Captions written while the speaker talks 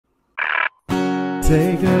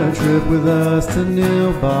Take a trip with us to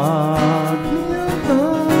Nilbog.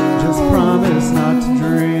 Just promise not to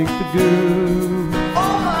drink the goo.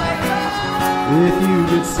 Oh my God! If you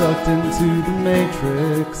get sucked into the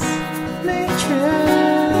Matrix,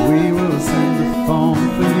 we will send a phone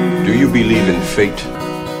for you. Do you believe in fate?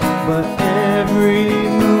 But every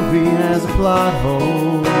movie has a plot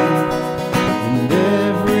hole, and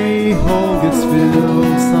every hole gets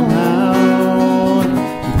filled somehow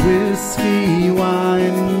with whiskey,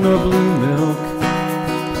 wine, or blue milk.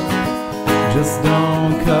 Just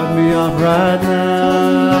don't cut me off right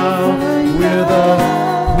now. We're the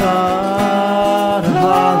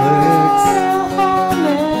Plotaholics,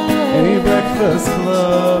 a breakfast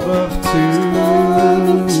club of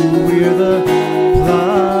two. We're the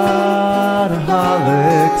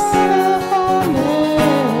Plotaholics,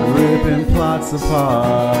 ripping plots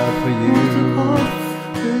apart for you.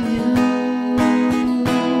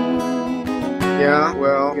 Yeah,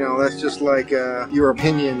 well, that's just like your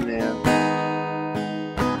opinion, man.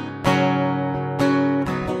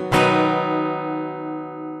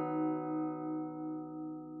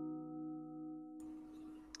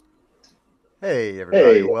 Hey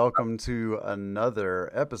everybody, welcome to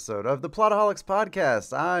another episode of the Plotaholics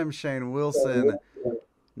podcast. I'm Shane Wilson,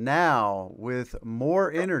 now with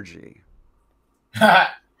more energy.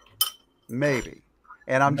 Maybe.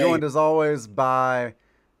 And I'm joined as always by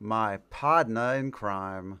my podna in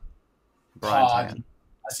crime, Brian Tan.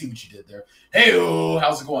 I see what you did there. Hey,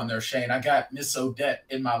 how's it going there, Shane? I got Miss Odette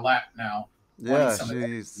in my lap now. Yeah,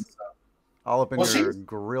 she's all up in your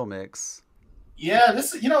grill mix. Yeah,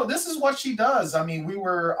 this is what she does. I mean, we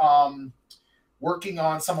were working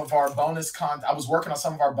on some of our bonus content. I was working on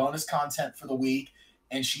some of our bonus content for the week,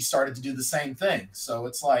 and she started to do the same thing. So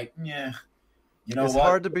it's like, yeah, it's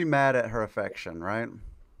hard to be mad at her affection, right?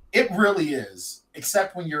 It really is,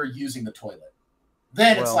 except when you're using the toilet.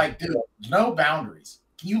 Then it's like, dude, no boundaries.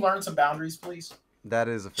 Can you learn some boundaries, please? That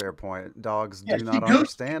is a fair point. Dogs do not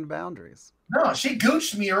understand boundaries. No, she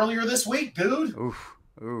gooched me earlier this week, dude. Oof.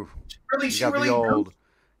 Ooh, you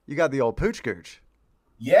got the old pooch gooch.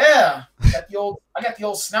 Yeah, I got the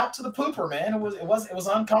old snout to the pooper, man. It was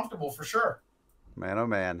uncomfortable for sure. Man, oh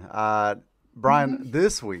man, Brian.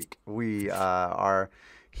 This week we are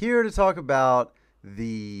here to talk about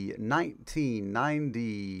the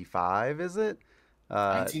 1995. Is it?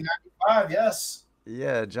 1995. Yes.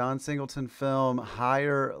 Yeah, John Singleton film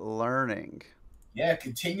Higher Learning. Yeah,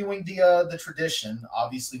 continuing the tradition.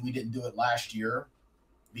 Obviously, we didn't do it last year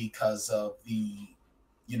because of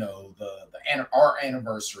our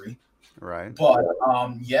anniversary, right? But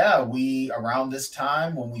we around this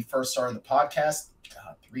time when we first started the podcast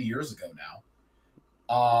 3 years ago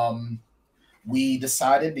now, we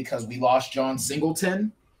decided, because we lost John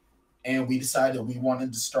Singleton, and we decided we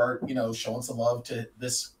wanted to start showing some love to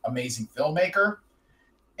this amazing filmmaker,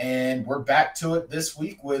 and we're back to it this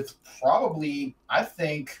week with probably, I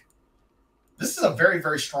think, this is a very,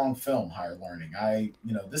 very strong film, Higher Learning.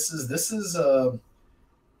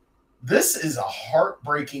 This is a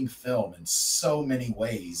heartbreaking film in so many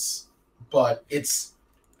ways, but it's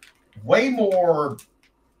way more,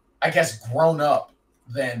 I guess, grown up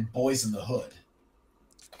than Boys in the Hood,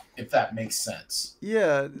 if that makes sense.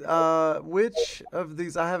 Yeah. Which of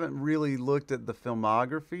these? I haven't really looked at the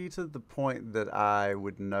filmography to the point that I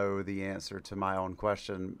would know the answer to my own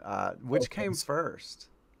question. Which came first?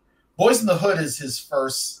 Boys in the Hood is his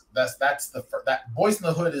first. Boys in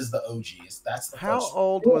the Hood is the OG. That's the How first.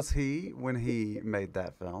 old was he when he made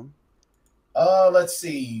that film? Let's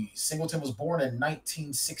see. Singleton was born in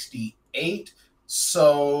 1968,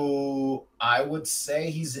 so I would say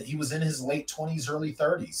he was in his late 20s, early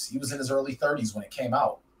 30s. He was in his early 30s when it came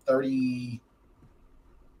out.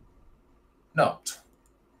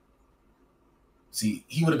 See,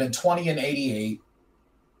 he would have been 20 in 88.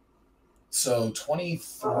 So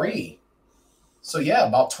 23. So yeah,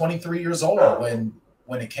 about 23 years old when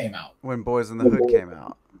it came out. When Boys in the Hood came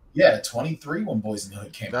out. Yeah, 23 when Boys in the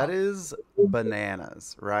Hood came out. That is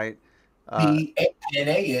bananas, right?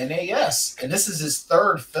 BANANAS. And this is his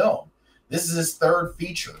third film. This is his third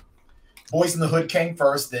feature. Boys in the Hood came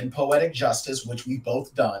first, then Poetic Justice, which we've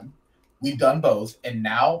both done. We've done both, and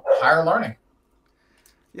now Higher Learning.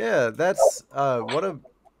 Yeah, that's what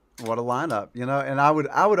a lineup, and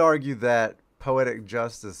I would argue that Poetic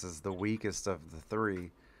Justice is the weakest of the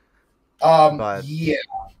three. Yeah,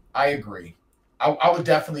 I agree. I would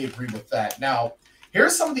definitely agree with that. Now,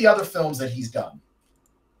 here's some of the other films that he's done.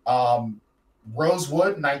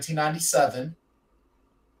 Rosewood, 1997.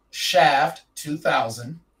 Shaft,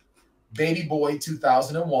 2000. Baby Boy,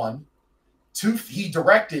 2001. He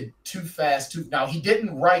directed Too Fast. Now, he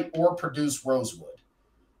didn't write or produce Rosewood.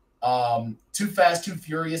 Too Fast, Too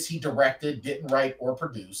Furious, he directed, didn't write or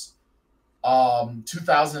produce.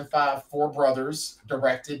 2005, Four Brothers,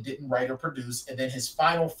 directed, didn't write or produce. And then his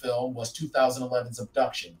final film was 2011's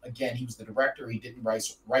Abduction. Again, he was the director. He didn't write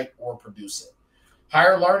or produce it.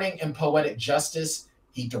 Higher Learning and Poetic Justice,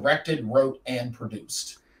 he directed, wrote, and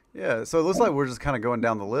produced. Yeah, so it looks like we're just kind of going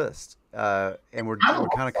down the list, and we're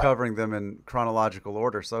kind of covering them in chronological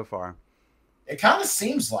order so far. It kind of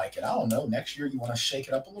seems like it. I don't know. Next year, you want to shake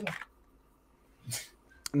it up a little?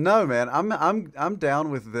 No, man, I'm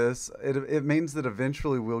down with this. It means that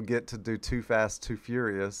eventually we'll get to do Too Fast, Too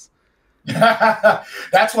Furious.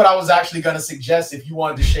 That's what I was actually going to suggest. If you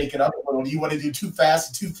wanted to shake it up a little, do you want to do Too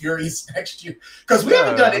Fast, Too Furious next year? Because we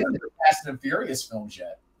haven't done any of the Fast and Furious films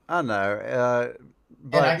yet. I know,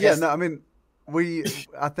 but I mean,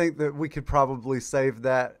 I think that we could probably save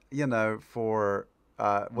that, for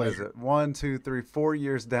what is it? 1, 2, 3, 4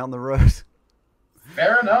 years down the road.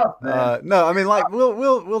 Fair enough, man. No, I mean, like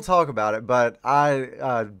we'll talk about it, but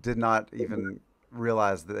I did not even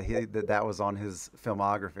realize that that was on his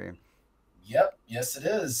filmography. Yep, yes it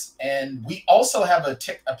is, and we also have a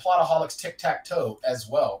Plotaholics tic-tac-toe as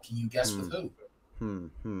well. Can you guess with who?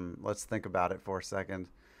 Let's think about it for a second.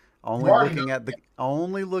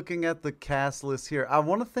 Only looking at the cast list here. I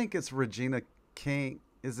want to think it's Regina King.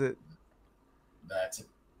 Is it? That's a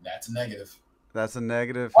negative. That's a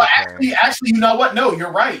negative. Well, okay. actually, you know what? No,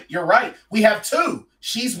 you're right. You're right. We have two.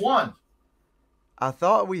 She's one. I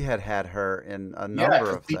thought we had her in a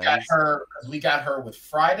number of things. We got her with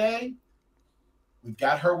Friday. We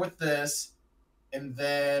got her with this, and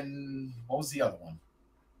then what was the other one?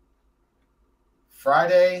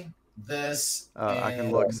 Friday, this. I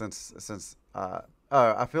can look since.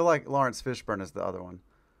 I feel like Laurence Fishburne is the other one.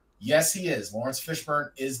 Yes, he is. Laurence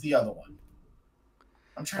Fishburne is the other one.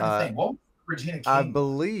 I'm trying to think. What? Regina King. I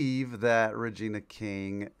believe that Regina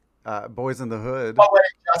King, Boys in the Hood,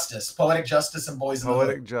 Poetic Justice, and Boys in the Hood,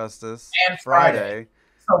 Poetic Justice, and Friday.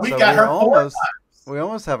 So we got her almost. We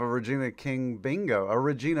almost have a Regina King bingo, a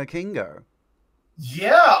Regina Kingo.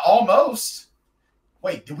 Yeah, almost.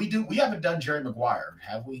 Wait, we haven't done Jerry Maguire,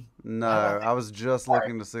 have we? No, I was just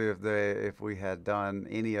looking to see if we had done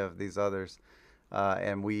any of these others,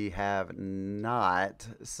 and we have not.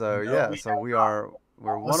 So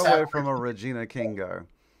we're one away from a Regina Kingo.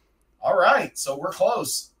 All right, so we're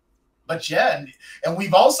close. But yeah, and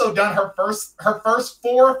we've also done her first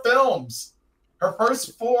 4 films. Her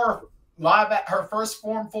first 4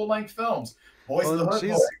 full-length films. Boys in the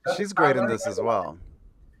Hood. She's great in this as well.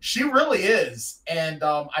 She really is. And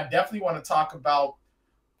I definitely want to talk about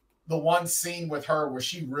the one scene with her where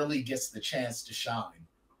she really gets the chance to shine,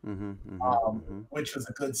 which was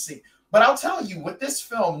a good scene. But I'll tell you, with this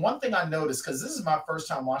film, one thing I noticed, because this is my first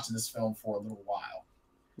time watching this film for a little while.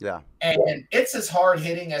 Yeah. And it's as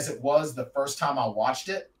hard-hitting as it was the first time I watched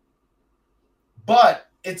it. But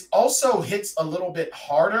it also hits a little bit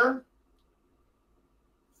harder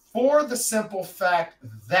for the simple fact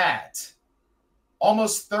that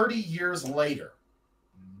almost 30 years later,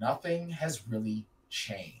 nothing has really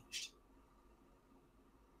changed.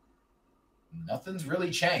 Nothing's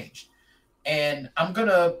really changed. And I don't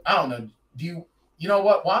know, you know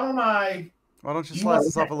what? Why don't you slice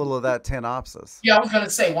us up a little of that synopsis? Yeah, I was going to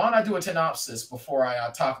say, why don't I do a synopsis before I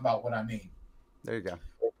talk about what I mean? There you go.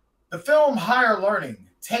 The film Higher Learning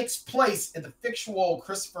takes place at the fictional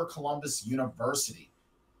Christopher Columbus University,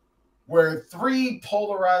 where 3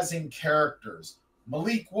 polarizing characters,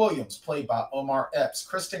 Malik Williams, played by Omar Epps,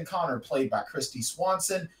 Kristen Connor, played by Kristy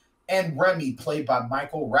Swanson, and Remy, played by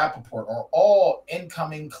Michael Rappaport, are all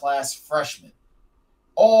incoming class freshmen.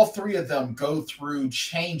 All 3 of them go through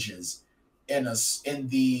changes in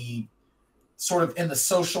the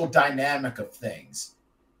social dynamic of things.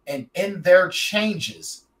 And in their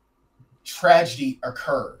changes, tragedy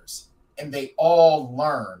occurs. And they all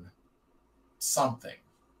learn something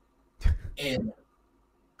in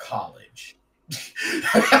college.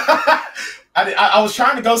 I was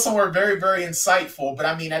trying to go somewhere very, very insightful, but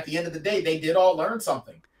I mean, at the end of the day, they did all learn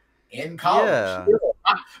something in college. Yeah.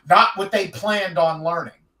 Not what they planned on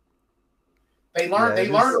learning. They learned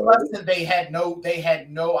a lesson they had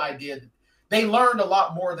no idea. They learned a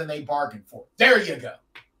lot more than they bargained for. There you go.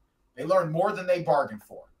 They learned more than they bargained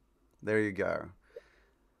for. There you go.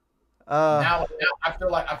 Now I feel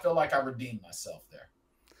like I redeemed myself there.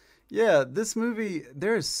 Yeah, this movie,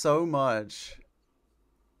 there is so much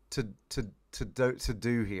to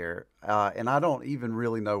do here, and I don't even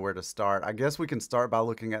really know where to start. I guess we can start by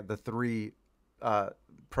looking at the 3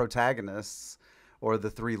 protagonists or the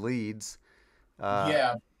 3 leads.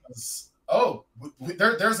 There's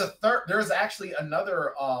actually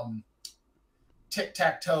another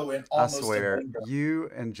tic-tac-toe in I almost swear, a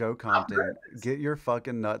you and Joe Compton get your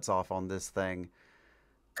fucking nuts off on this thing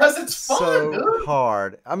because it's fun, so dude.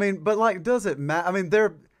 hard. I mean, but like, does it matter? I mean,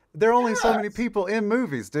 there are only so many people in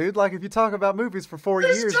movies, dude. Like, if you talk about movies for 4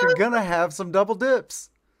 years, you're gonna have some double dips.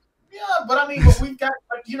 Yeah, but I mean, but we've got,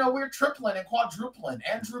 you know, we're tripling and quadrupling.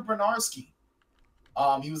 Andrew Bernarski.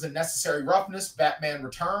 He was in Necessary Roughness, Batman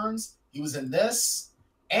Returns. He was in this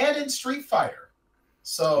and in Street Fighter.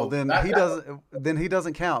 So Well, then he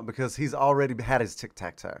doesn't count because he's already had his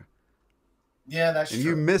tic-tac-toe. Yeah, that's and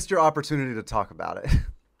true. You missed your opportunity to talk about it.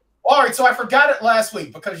 All right, so I forgot it last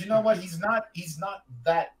week because you know what? He's not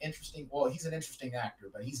that interesting. Well, he's an interesting actor,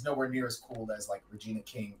 but he's nowhere near as cool as like Regina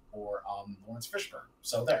King or Laurence Fishburne.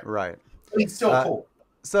 So there, right? But he's still cool.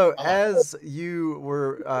 So as you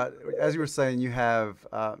were saying, you have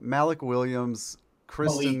Malik Williams,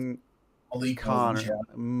 Kristen Connor,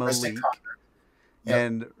 Malik,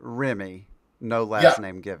 and Remy, no last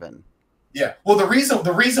name given. Yeah. Well, the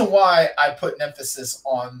reason why I put an emphasis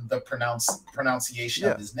on the pronunciation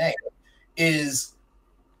of his name is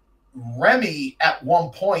Remy at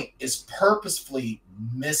one point is purposefully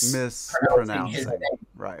mispronouncing his name,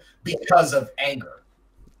 right, because of anger.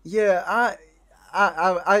 Yeah,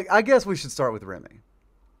 I guess we should start with Remy.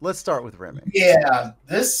 Let's start with Remy. Yeah,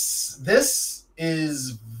 this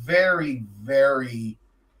is very, very.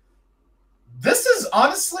 This is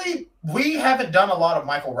honestly, we haven't done a lot of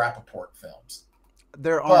Michael Rappaport films.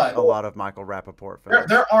 There aren't a lot of Michael Rappaport films.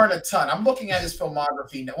 There aren't a ton. I'm looking at his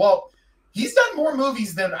filmography now. Well, he's done more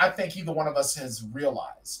movies than I think either one of us has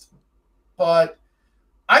realized. But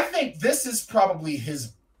I think this is probably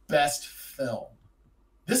his best film.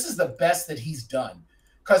 This is the best that he's done.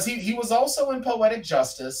 Because he was also in Poetic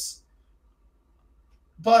Justice.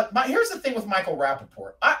 But here's the thing with Michael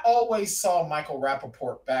Rappaport. I always saw Michael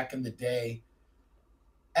Rappaport back in the day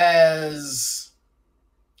as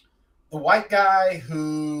the white guy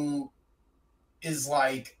who is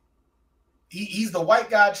like, he's the white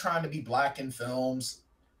guy trying to be black in films.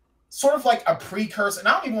 Sort of like a precursor. And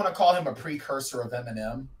I don't even want to call him a precursor of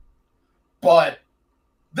Eminem. But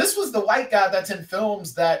this was the white guy that's in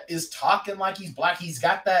films that is talking like he's black. He's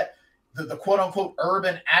got that the quote unquote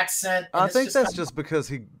urban accent. I think that's just because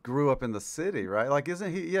he grew up in the city, right? Like,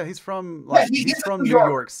 isn't he? Yeah, he's from he's from New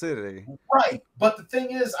York City, right? But the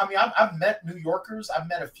thing is, I mean, I've met New Yorkers. I've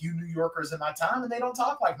met a few New Yorkers in my time, and they don't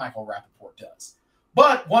talk like Michael Rappaport does.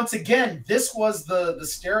 But once again, this was the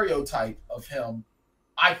stereotype of him,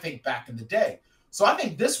 I think, back in the day. So I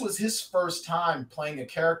think this was his first time playing a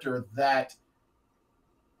character that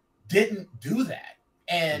didn't do that.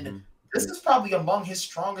 And this is probably among his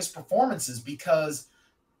strongest performances because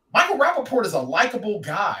Michael Rappaport is a likable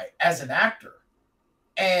guy as an actor.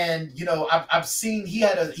 And, you know, I've seen he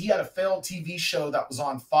had a failed TV show that was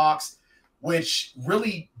on Fox, which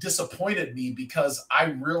really disappointed me because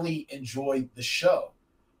I really enjoyed the show.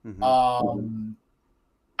 I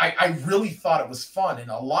really thought it was fun.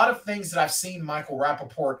 And a lot of things that I've seen Michael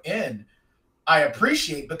Rappaport in, I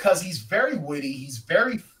appreciate because he's very witty. He's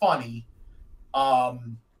very funny.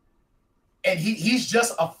 And he's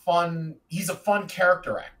just he's a fun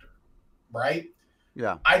character actor, right?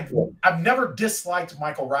 Yeah. I've never disliked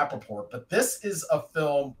Michael Rappaport, but this is a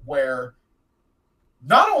film where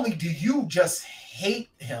not only do you just hate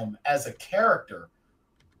him as a character,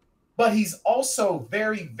 but he's also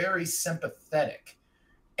very, very sympathetic.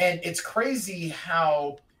 And it's crazy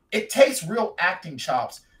how it takes real acting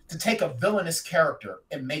chops to take a villainous character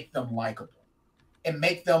and make them likable and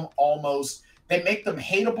make them they make them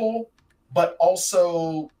hateable, but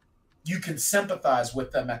also you can sympathize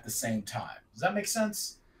with them at the same time. Does that make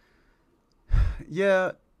sense?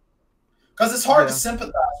 Yeah. Because it's hard to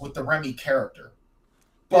sympathize with the Remy character.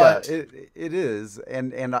 But yeah, it is.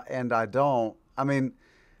 And I don't. I mean,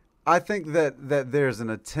 I think that there's an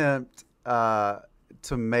attempt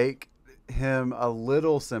to make him a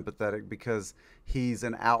little sympathetic because he's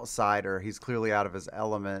an outsider. He's clearly out of his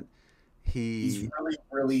element. He's really,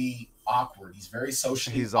 really awkward. He's very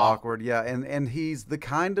socially awkward. Yeah. And he's the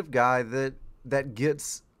kind of guy that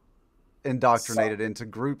gets indoctrinated into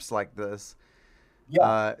groups like this.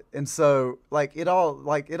 Yeah. And so it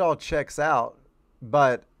all checks out,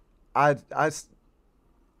 but I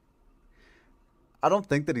don't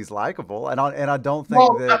think that he's likable. I don't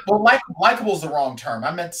think that. Well, likable is the wrong term.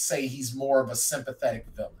 I meant to say he's more of a sympathetic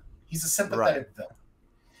villain. He's a sympathetic villain.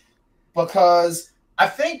 Because I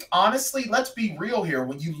think, honestly, let's be real here.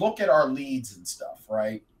 When you look at our leads and stuff,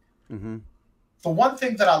 right? Mm-hmm. The one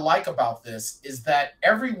thing that I like about this is that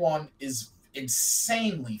everyone is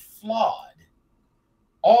insanely flawed.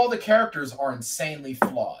 All the characters are insanely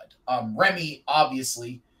flawed. Remy,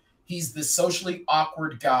 obviously, He's this socially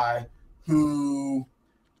awkward guy who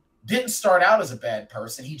didn't start out as a bad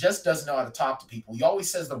person. He just doesn't know how to talk to people. He always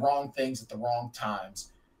says the wrong things at the wrong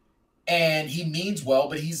times. And he means well,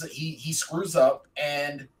 but he screws up,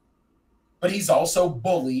 but he's also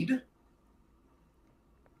bullied,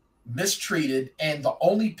 mistreated, and the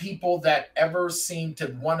only people that ever seemed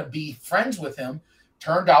to want to be friends with him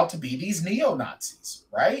turned out to be these neo-Nazis,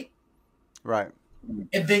 right? Right.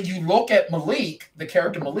 And then you look at Malik, the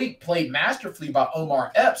character Malik, played masterfully by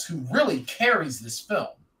Omar Epps, who really carries this film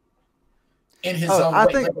in his own way. I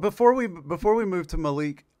think before we move to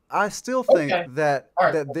Malik, I still think that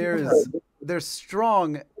there's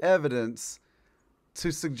strong evidence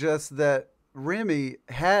to suggest that Remy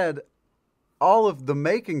had all of the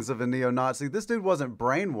makings of a neo-Nazi. This dude wasn't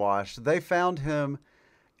brainwashed. They found him,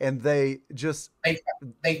 and they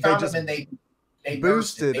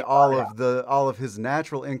boosted all of his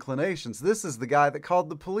natural inclinations. This is the guy that called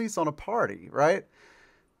the police on a party, right?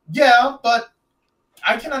 Yeah, but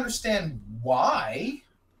I can understand why.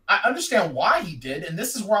 I understand why he did, and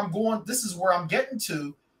this is where I'm going. This is where I'm getting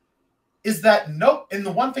to. Is that and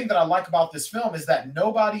the one thing that I like about this film is that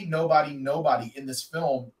nobody in this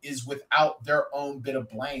film is without their own bit of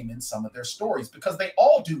blame in some of their stories, because they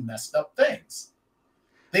all do messed up things.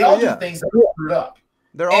 They all do things that are screwed up.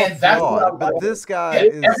 They're all flawed, but this guy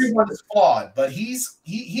is... Everyone is flawed, but he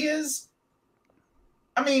is...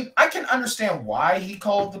 I mean, I can understand why he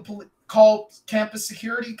called campus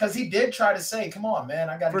security, because he did try to say, come on, man,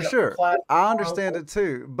 I got to get sure. up class. I understand it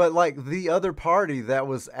too, but like the other party that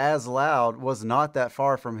was as loud was not that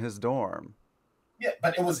far from his dorm. Yeah,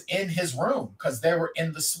 but it was in his room because they were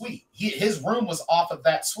in the suite. His room was off of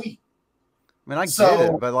that suite. I mean, I get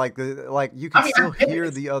it, but like you can still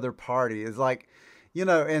hear the other party. It's like, you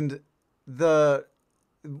know, and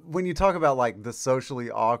when you talk about like the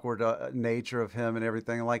socially awkward nature of him and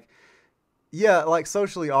everything, like, yeah, like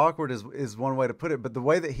socially awkward is one way to put it, but the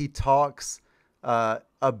way that he talks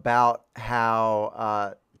about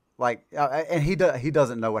how and he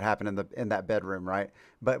doesn't know what happened in that bedroom, right?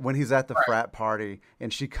 But when he's at the frat party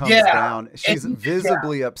and she comes down, she's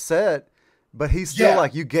visibly upset, but he's still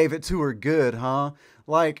like, you gave it to her good, huh?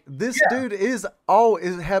 Like, this dude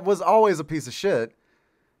was always a piece of shit.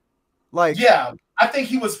 Like, yeah, I think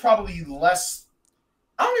he was probably less.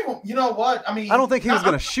 I don't even, you know what? I mean, I don't think he was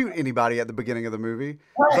going to shoot anybody at the beginning of the movie,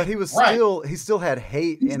 but he still had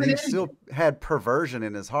hate, and he still had perversion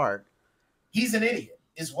in his heart. He's an idiot,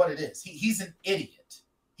 is what it is. He's an idiot.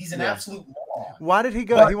 He's an absolute moron. Why did he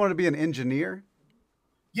go? He wanted to be an engineer?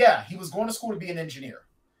 Yeah, he was going to school to be an engineer.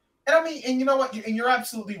 And I mean, and you know what? And you're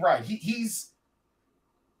absolutely right. He's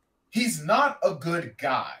not a good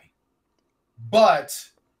guy, but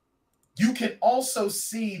you can also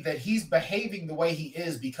see that he's behaving the way he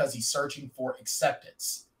is because he's searching for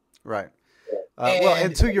acceptance. Right.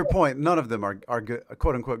 And to your point, none of them are good,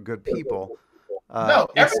 quote unquote, good people. No,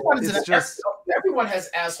 everyone has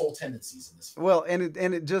asshole tendencies in this film. Well,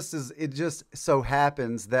 it just so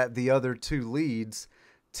happens that the other two leads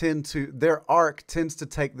their arc tends to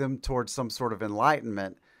take them towards some sort of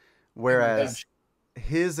enlightenment, whereas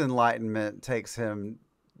his enlightenment takes him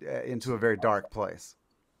into a very dark place.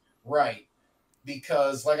 Right.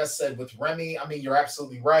 Because like I said, with Remy, I mean, you're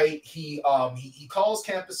absolutely right. He calls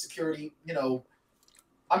campus security, you know.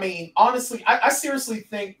 I mean, honestly, I seriously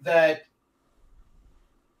think that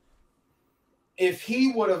if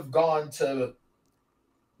he would have gone to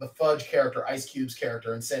the Fudge character, Ice Cube's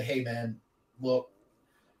character, and said, hey man, look,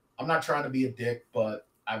 I'm not trying to be a dick, but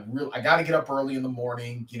I got to get up early in the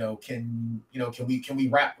morning. Can we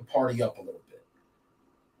wrap the party up a little bit?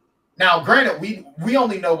 Now, granted, we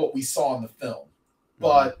only know what we saw in the film,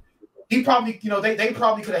 but he probably, they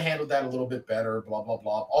probably could have handled that a little bit better, blah, blah,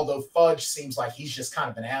 blah. Although Fudge seems like he's just kind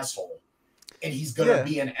of an asshole, and he's going to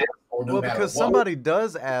be an asshole no matter what. Because somebody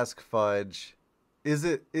does ask Fudge,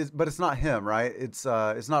 but it's not him, right? It's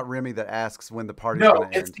not Remy that asks when the party's going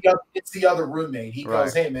to end. It's the other roommate. He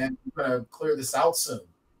goes, hey man, we're going to clear this out soon.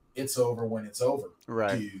 It's over when it's over.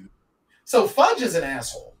 Right. Dude. So Fudge is an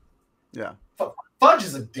asshole. Yeah. Fudge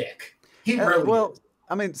is a dick. He really is.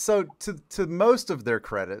 I mean, so to most of their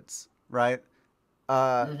credits, right?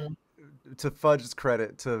 To Fudge's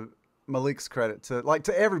credit, to Malik's credit,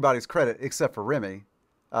 to everybody's credit except for Remy,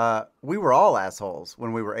 we were all assholes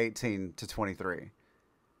when we were 18 to 23.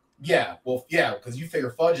 Yeah, well, yeah, because you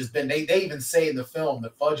figure Fudge has been. They even say in the film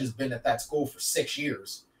that Fudge has been at that school for 6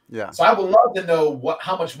 years. Yeah. So I would love to know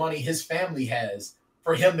how much money his family has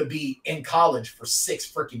for him to be in college for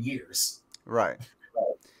 6 freaking years. Right.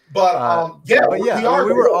 But we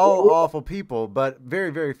were all awful people, but very,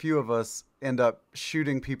 very few of us end up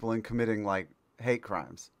shooting people and committing like hate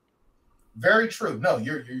crimes. Very true. No,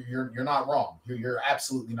 you're not wrong. You're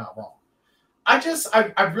absolutely not wrong.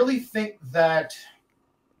 I really think that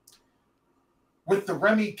with the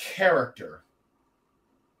Remy character,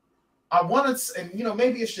 I wanted, and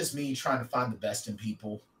maybe it's just me trying to find the best in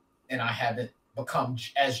people, and I haven't become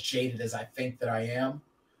as jaded as I think that I am.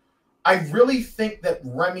 I really think that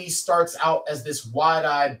Remy starts out as this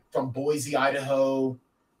wide-eyed from Boise, Idaho,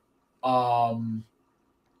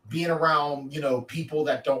 being around, people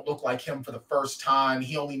that don't look like him for the first time.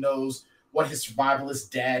 He only knows what his survivalist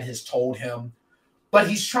dad has told him, but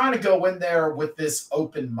he's trying to go in there with this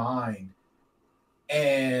open mind,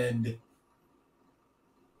 and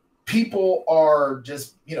people are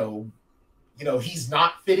just, he's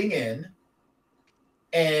not fitting in,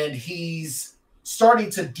 and he's starting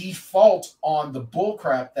to default on the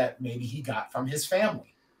bullcrap that maybe he got from his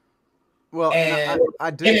family. Well, and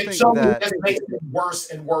I do think that it makes it worse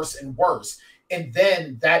and worse and worse. And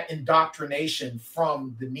then that indoctrination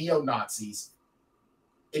from the neo-Nazis,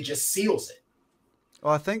 it just seals it.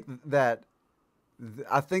 Well, I think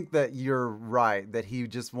that you're right, that he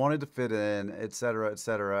just wanted to fit in, et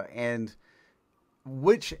cetera, and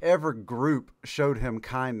whichever group showed him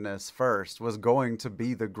kindness first was going to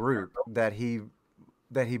be the group that he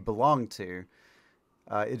belonged to.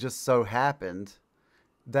 It just so happened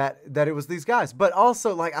that it was these guys. But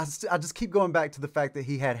also, like, I just keep going back to the fact that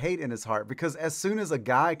he had hate in his heart, because as soon as a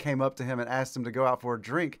guy came up to him and asked him to go out for a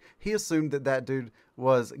drink, he assumed that dude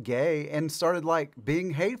was gay and started, like,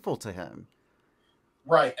 being hateful to him.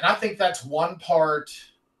 Right. And I think that's one part.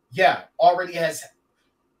 Yeah, already has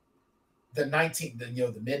the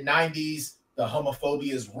mid-90s, the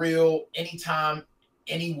homophobia is real. Anytime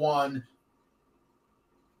anyone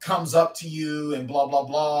comes up to you and blah, blah,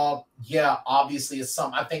 blah, yeah, obviously it's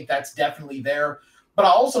I think that's definitely there. But I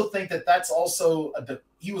also think that that's also,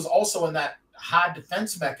 he was also in that high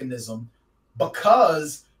defense mechanism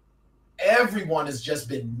because everyone has just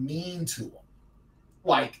been mean to him.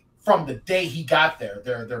 Like, from the day he got there,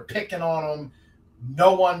 they're picking on him.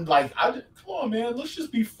 No one, like, come on, man, let's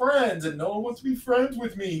just be friends. And no one wants to be friends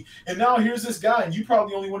with me. And now here's this guy, and you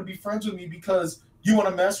probably only want to be friends with me because you want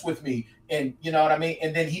to mess with me. And you know what I mean?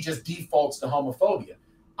 And then he just defaults to homophobia.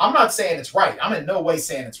 I'm not saying it's right. I'm in no way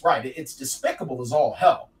saying it's right. It's despicable as all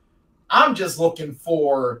hell. I'm just looking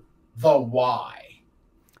for the why.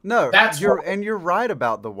 No, you're right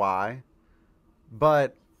about the why,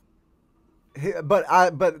 but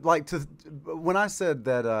like, when I said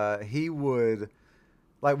that he would,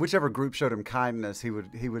 like, whichever group showed him kindness, he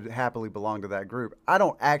would happily belong to that group. I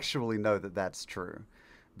don't actually know that that's true,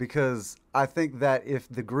 because I think that if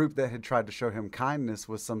the group that had tried to show him kindness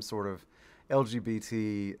was some sort of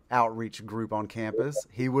LGBT outreach group on campus,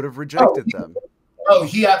 he would have rejected them. Oh,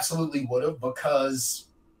 he absolutely would have, because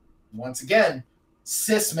once again,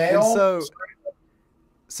 cis male. And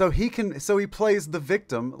so he plays the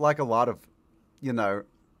victim, like a lot of,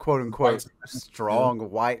 quote unquote strong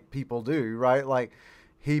white people do, right? Like,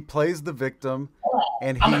 he plays the victim,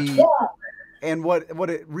 and what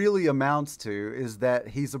it really amounts to is that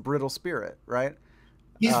he's a brittle spirit, right?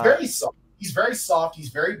 He's very soft. He's very soft. He's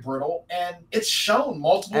very brittle, and it's shown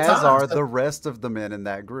multiple times. As are the rest of the men in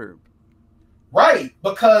that group. Right,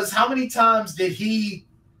 because how many times did he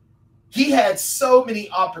had so many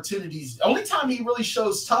opportunities. The only time he really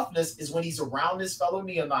shows toughness is when he's around his fellow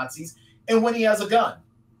neo-Nazis and when he has a gun.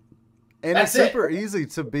 And it's super easy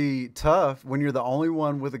to be tough when you're the only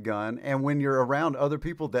one with a gun and when you're around other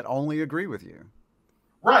people that only agree with you.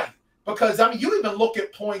 Right. Because, I mean, you even look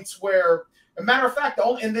at points where, a matter of fact, the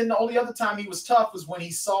only other time he was tough was when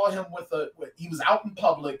he saw him he was out in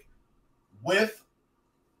public with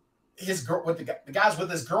the guys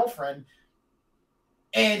with his girlfriend,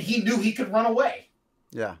 and he knew he could run away.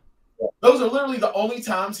 Yeah. Those are literally the only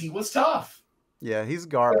times he was tough. Yeah, he's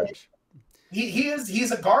garbage.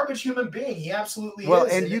 He's a garbage human being. He absolutely is. Well,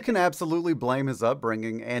 and you can absolutely blame his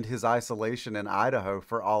upbringing and his isolation in Idaho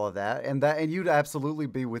for all of that. And you'd absolutely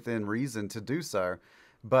be within reason to do so.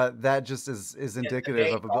 But that just is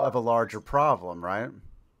indicative of a larger problem, right?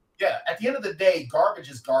 Yeah. At the end of the day, garbage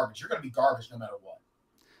is garbage. You're going to be garbage no matter what.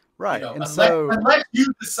 Right. Unless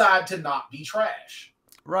you decide to not be trash.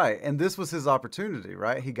 Right. And this was his opportunity,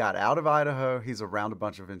 right? He got out of Idaho. He's around a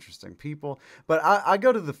bunch of interesting people. But I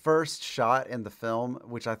go to the first shot in the film,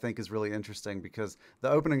 which I think is really interesting because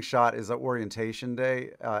the opening shot is at orientation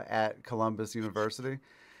day at Columbus University.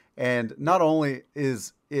 And not only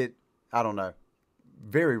is it, I don't know,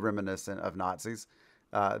 very reminiscent of Nazis,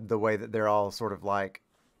 the way that they're all sort of like,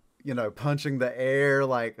 punching the air,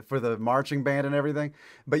 like for the marching band and everything.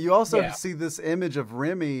 But you also see this image of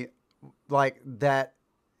Remy, like that,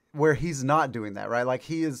 where he's not doing that, right? Like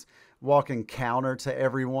he is walking counter to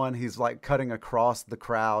everyone. He's like cutting across the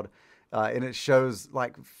crowd. And it shows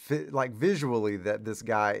like visually that this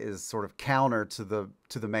guy is sort of counter to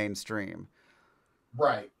the mainstream.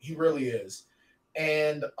 Right. He really is.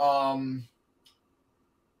 And I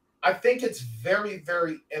think it's very,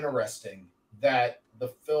 very interesting that the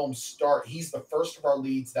film he's the first of our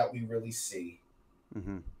leads that we really see.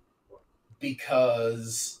 Mm-hmm.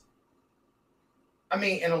 Because, I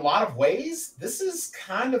mean, in a lot of ways, this is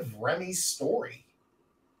kind of Remy's story.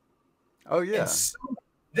 Oh, yeah.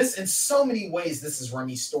 In so many ways, this is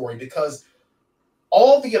Remy's story, because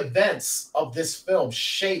all the events of this film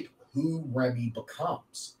shape who Remy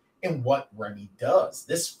becomes and what Remy does.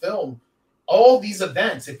 This film, all these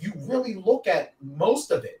events, if you really look at most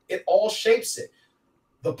of it, it all shapes it.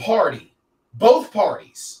 The party, both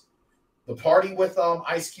parties, the party with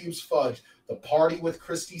Ice Cube's Fudge, the party with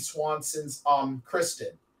Kristy Swanson's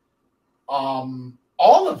Kristen, all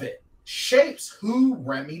of it shapes who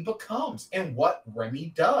Remy becomes and what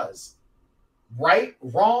Remy does. Right,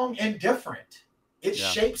 wrong, and different. It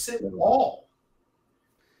shapes it all.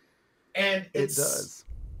 And it does.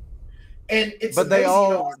 And it's but they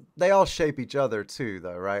all shape each other too,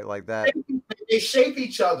 though, right? Like that. They shape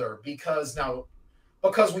each other because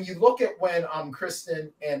when you look at when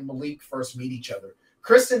Kristen and Malik first meet each other,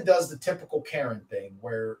 Kristen does the typical Karen thing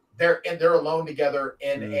where they're alone together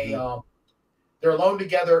in they're alone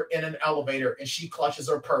together in an elevator, and she clutches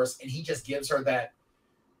her purse, and he just gives her that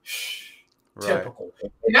typical.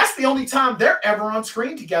 And that's the only time they're ever on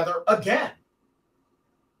screen together again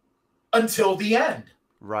until the end.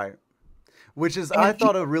 Right. Which is, I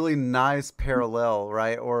thought, a really nice parallel,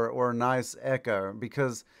 right? Or a nice echo,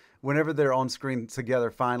 because whenever they're on screen together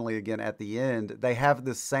finally again at the end, they have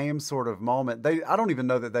this same sort of moment. I don't even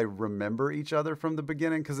know that they remember each other from the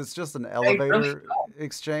beginning, because it's just an elevator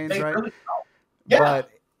exchange, right? Really yeah.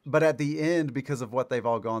 But at the end, because of what they've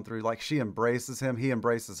all gone through, like she embraces him, he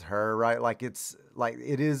embraces her, right? Like it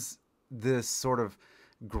is this sort of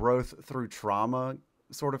growth through trauma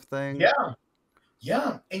sort of thing. Yeah.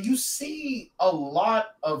 Yeah. And you see a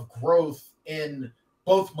lot of growth in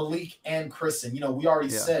both Malik and Kristen. We already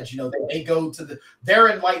said, they go to their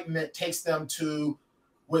enlightenment takes them to,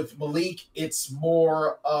 with Malik, it's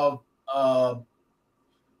more of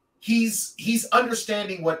he's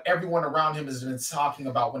understanding what everyone around him has been talking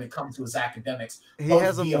about when it comes to his academics. He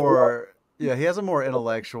has a more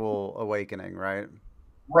intellectual awakening, right?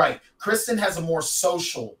 Right. Kristen has a more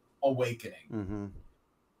social awakening. Mm-hmm.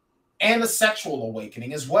 And a sexual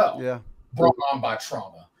awakening as well. Yeah. Brought on by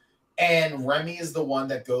trauma. And Remy is the one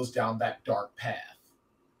that goes down that dark path.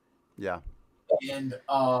 Yeah. And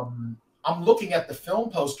I'm looking at the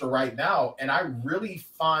film poster right now, and I really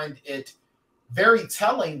find it very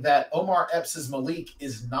telling that Omar Epps' Malik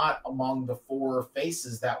is not among the four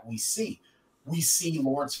faces that we see. We see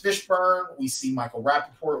Laurence Fishburne, we see Michael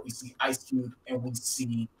Rappaport, we see Ice Cube, and we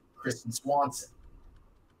see Kristy Swanson.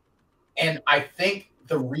 And I think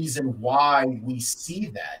the reason why we see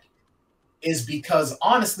that is because,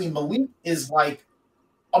 honestly, Malik is like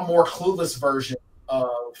a more clueless version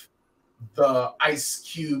of the Ice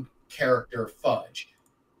Cube character Fudge.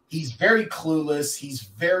 He's very clueless. He's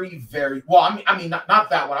very, very well. I mean, not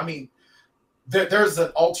that one. I mean, there's an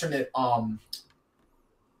alternate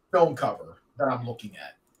film cover that I'm looking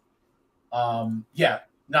at. Yeah,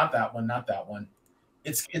 not that one. Not that one.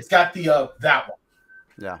 It's got the that one.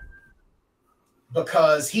 Yeah.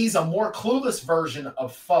 Because he's a more clueless version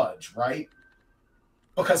of Fudge, right?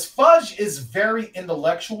 Because Fudge is very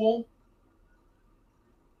intellectual.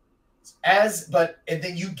 And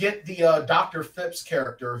then you get the Dr. Phipps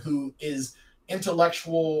character, who is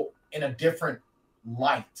intellectual in a different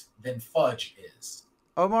light than Fudge is.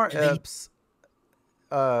 Omar Epps,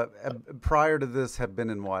 prior to this, had been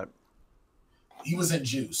in what? He was in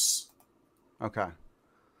Juice. Okay.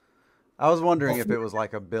 I was wondering if it was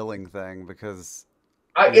like a billing thing, because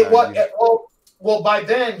well, by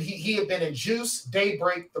then he had been in Juice,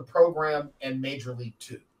 Daybreak, The Program, and Major League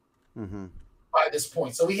 2. Mm-hmm. By this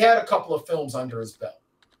point. So he had a couple of films under his belt.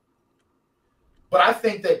 But I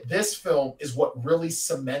think that this film is what really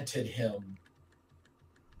cemented him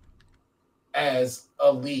as a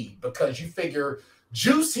lead, because you figure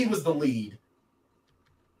Juice, he was the lead.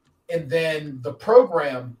 And then The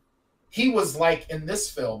Program, he was like, in this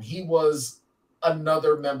film, he was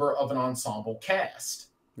another member of an ensemble cast.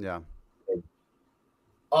 Yeah.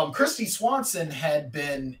 Kristy Swanson had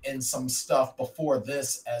been in some stuff before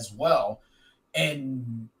this as well.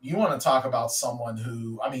 And you want to talk about someone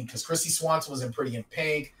who, I mean, because Kristy Swanson was in Pretty in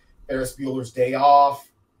Pink, Ferris Bueller's Day Off,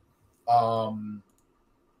 Hot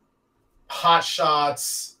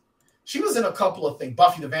Shots, she was in a couple of things,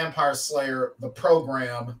 Buffy the Vampire Slayer, The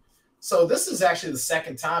Program. So this is actually the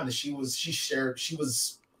second time that she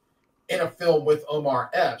was in a film with Omar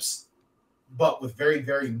Epps, but with very,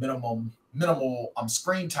 very minimal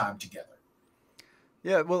screen time together.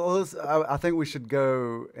 Yeah, well, I think we should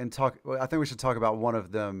go and talk. I think we should talk about one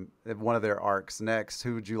of their arcs next.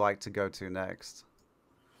 Who would you like to go to next?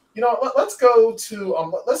 Let's go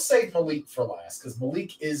to let's save Malik for last, because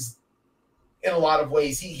Malik is, in a lot of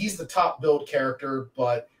ways, he's the top billed character,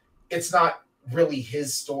 but it's not really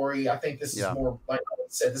his story. I think this is more, like I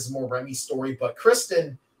said, this is more Remy's story. But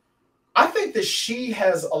Kristen, I think that she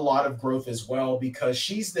has a lot of growth as well, because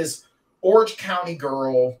she's this Orange County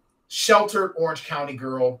girl, sheltered Orange County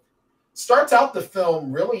girl, starts out the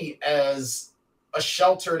film really as a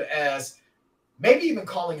sheltered as, maybe even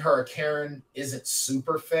calling her a Karen isn't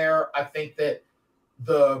super fair. I think that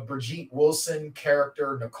the Brigitte Wilson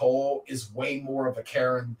character, Nicole, is way more of a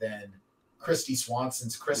Karen than Kristy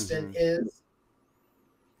Swanson's Kristen is.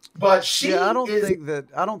 But I don't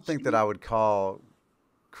think that I would call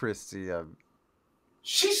Kristy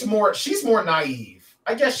she's more naive.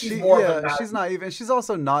 I guess she's more of a naive. She's naive, and she's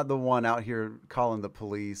also not the one out here calling the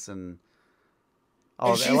police and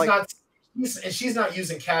all that. She's not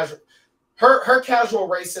using casual. Her casual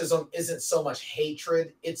racism isn't so much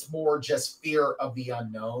hatred; it's more just fear of the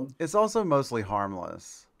unknown. It's also mostly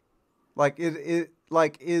harmless. Like it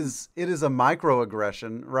is a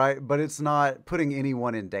microaggression, right? But it's not putting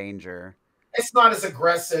anyone in danger. It's not as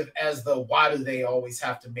aggressive as the why do they always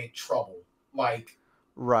have to make trouble, like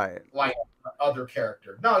other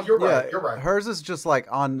character. No, you're right. You're right. Hers is just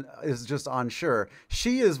just unsure.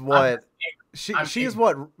 She is what she is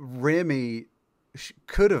what Remy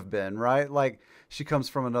could have been, right? Like, she comes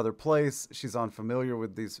from another place. She's unfamiliar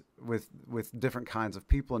with with different kinds of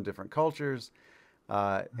people and different cultures,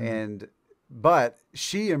 but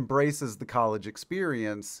she embraces the college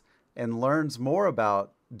experience and learns more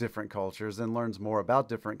about different cultures and learns more about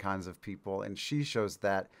different kinds of people, and she shows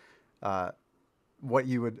that what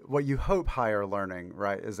you hope higher learning,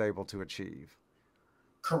 right, is able to achieve.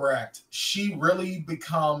 Correct. She really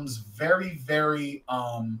becomes very, very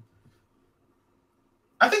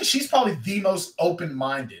I think she's probably the most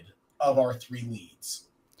open-minded of our three leads.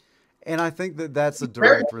 And I think that that's a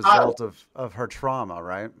direct result of her trauma,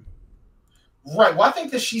 right? Right. Well, I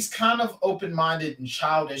think that she's kind of open-minded and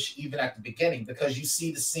childish even at the beginning, because you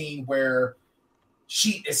see the scene where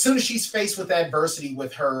as soon as she's faced with adversity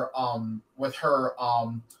with her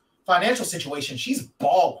financial situation, she's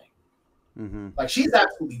bawling. Mm-hmm. Like, she's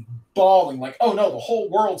absolutely bawling. Like, oh no, the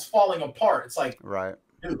whole world's falling apart. It's like, right.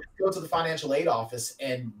 Dude, go to the financial aid office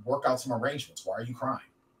and work out some arrangements. Why are you crying?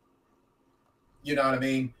 You know what I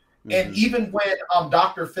mean? Mm-hmm. And even when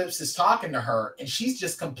Dr. Phipps is talking to her, and she's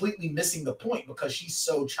just completely missing the point because she's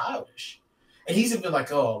so childish. And he's even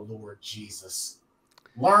like, oh, Lord Jesus.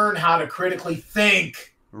 Learn how to critically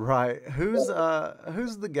think. Right. Who's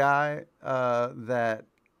the guy that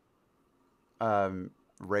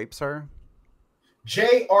rapes her?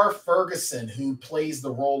 J.R. Ferguson, who plays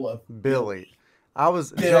the role of Billy.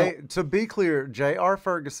 To be clear, J.R.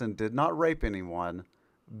 Ferguson did not rape anyone.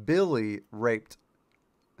 Billy raped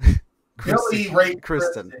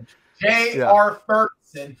Kristen. J.R.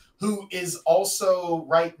 Ferguson, who is also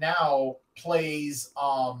right now plays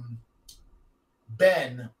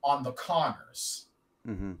Ben on The Connors.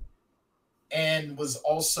 Mm-hmm. And was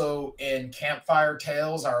also in Campfire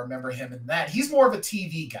Tales. I remember him in that. He's more of a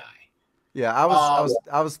TV guy. Yeah,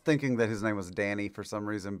 I was thinking that his name was Danny for some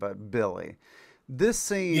reason, but Billy. This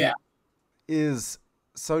scene is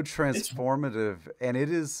so transformative, and it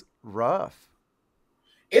is rough.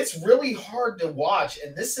 It's really hard to watch,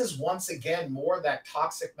 and this is once again more that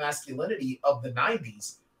toxic masculinity of the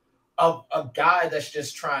 90s, of a guy that's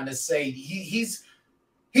just trying to say he's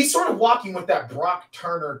sort of walking with that Brock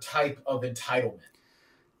Turner type of entitlement.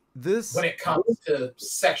 When it comes to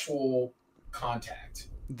sexual contact.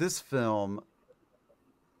 This film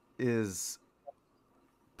is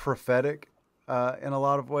prophetic in a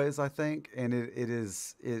lot of ways, I think, and it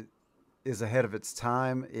is ahead of its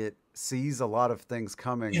time. It sees a lot of things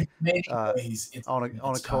coming in many ways, on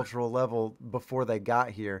a cultural level before they got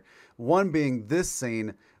here. One being this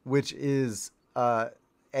scene, which is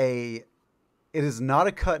it is not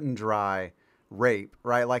a cut and dry rape,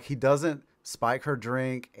 right? Like, he doesn't spike her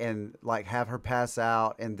drink and like have her pass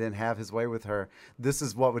out and then have his way with her. This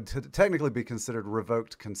is what would technically be considered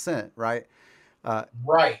revoked consent, right?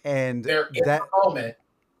 Right. And the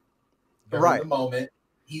moment,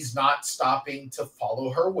 he's not stopping to follow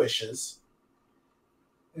her wishes.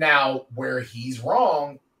 Now, where he's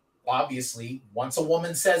wrong, obviously, once a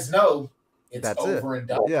woman says no, it's over and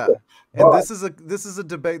done. Yeah. And this is a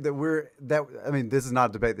debate I mean, this is not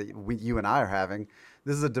a debate that you and I are having.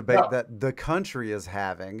 This is a debate that the country is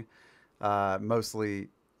having, mostly.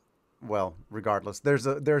 Well, regardless, there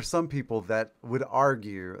are some people that would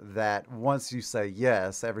argue that once you say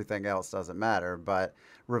yes, everything else doesn't matter. But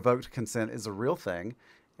revoked consent is a real thing,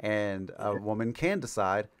 and a woman can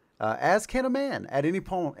decide, as can a man, at any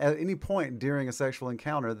point during a sexual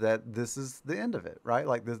encounter, that this is the end of it, right?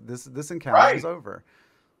 Like this encounter is over.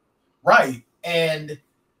 Right. And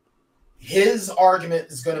his argument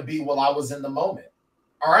is going to be, well, I was in the moment.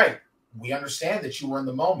 All right. We understand that you were in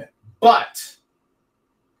the moment. But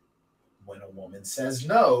when a woman says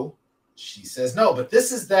no, she says no. But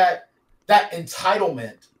this is that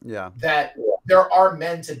entitlement. Yeah. That there are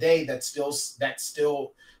men today that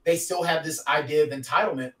still have this idea of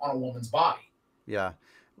entitlement on a woman's body. Yeah.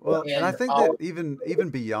 Well, and I think that even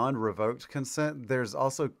beyond revoked consent, there's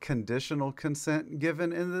also conditional consent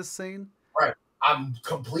given in this scene. Right.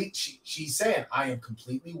 She's saying, I am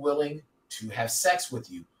completely willing to have sex with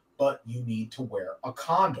you, but you need to wear a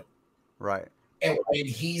condom. Right. And when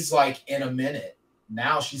he's like, in a minute,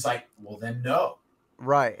 now she's like, well, then no.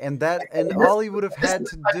 Right. And all he would have had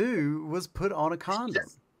to do was put on a condom.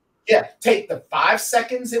 Yeah. Take the 5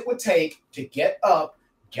 seconds it would take to get up,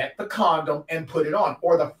 get the condom, and put it on.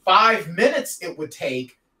 Or the 5 minutes it would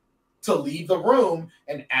take to leave the room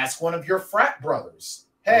and ask one of your frat brothers,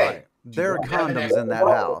 hey, right. There are condoms in that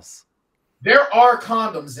house. There are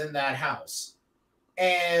condoms in that house.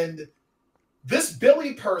 And this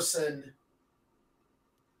Billy person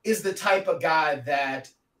is the type of guy that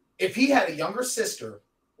if he had a younger sister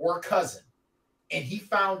or a cousin and he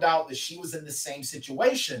found out that she was in the same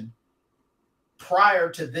situation prior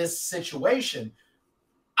to this situation,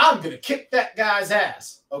 I'm going to kick that guy's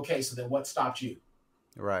ass. Okay, so then what stopped you?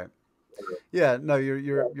 Right. Yeah, no,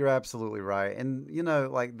 you're absolutely right. And you know,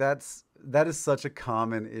 like that is such a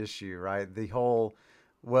common issue, right? The whole,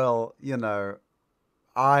 well, you know,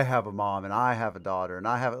 I have a mom and I have a daughter and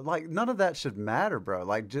I have like none of that should matter, bro.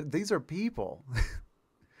 Like these are people.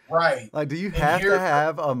 Right. Like, do you have to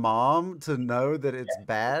have a mom to know that it's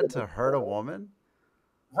bad to hurt a woman?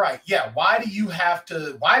 Right. Yeah. Why do you have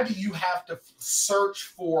to search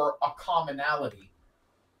for a commonality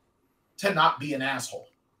to not be an asshole?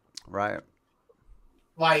 Right.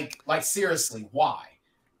 Like seriously, why?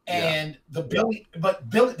 And the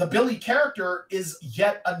Billy character is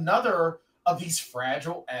yet another of these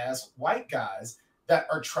fragile ass white guys that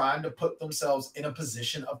are trying to put themselves in a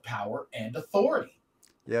position of power and authority.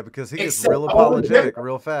 Yeah, because he gets real apologetic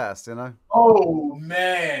real fast, you know? Oh,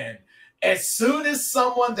 man. As soon as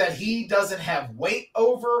someone that he doesn't have weight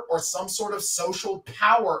over or some sort of social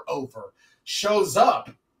power over shows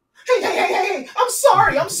up, hey, I'm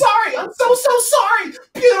sorry, I'm so sorry.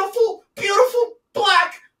 Beautiful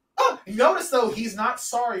black. Notice, though, he's not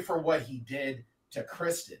sorry for what he did to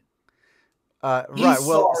Kristen. Right,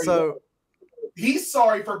 well, so... He's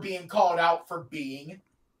sorry for being called out for being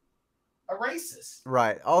a racist.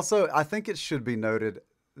 Right. Also, I think it should be noted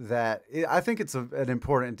that I think it's an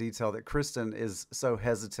important detail that Kristen is so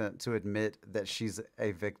hesitant to admit that she's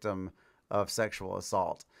a victim of sexual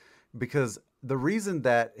assault, because the reason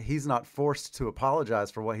that he's not forced to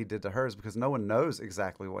apologize for what he did to her is because no one knows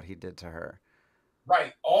exactly what he did to her.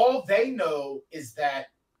 Right. All they know is that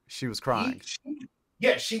she was crying.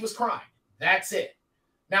 She was crying. That's it.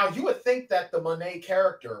 Now, you would think that the Monet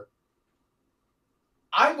character,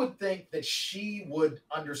 I would think that she would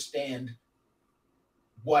understand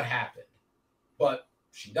what happened, but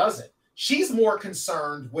she doesn't. She's more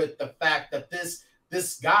concerned with the fact that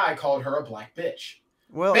this guy called her a black bitch.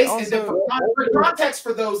 Well, basically, for context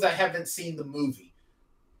for those that haven't seen the movie,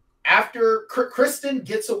 after Kristen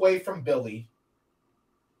gets away from Billy,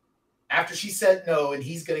 after she said no and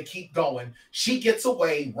he's going to keep going, she gets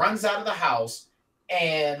away, runs out of the house,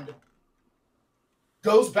 and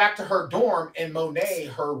goes back to her dorm, and Monet,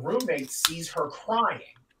 her roommate, sees her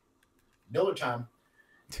crying. Miller time.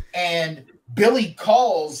 And Billy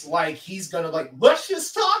calls like he's going to let's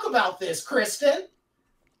just talk about this, Kristen.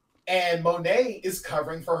 And Monet is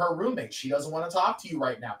covering for her roommate. She doesn't want to talk to you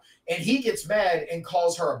right now. And he gets mad and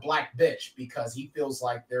calls her a black bitch because he feels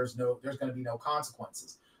like there's going to be no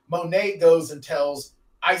consequences. Monet goes and tells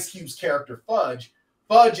Ice Cube's character Fudge.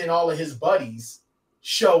 Fudge and all of his buddies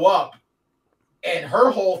show up, and her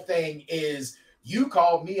whole thing is, you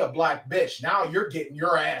called me a black bitch, now you're getting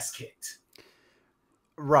your ass kicked.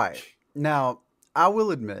 Right. Now, I will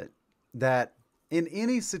admit that in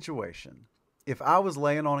any situation, if I was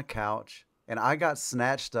laying on a couch and I got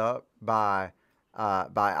snatched up by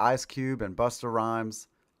Ice Cube and Busta Rhymes,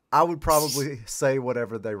 I would probably say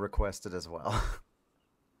whatever they requested as well.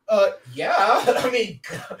 Yeah. I mean,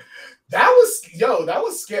 that was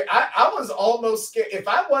scary. I was almost scared. If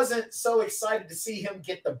I wasn't so excited to see him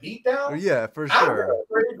get the beat down, Yeah, for I sure. would have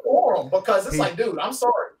ready for him because it's like, dude, I'm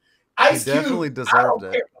sorry. Ice Cube definitely deserved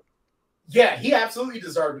it. Yeah, he absolutely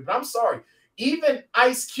deserved it. But I'm sorry. Even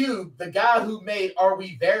Ice Cube, the guy who made Are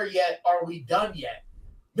We There Yet? Are We Done Yet?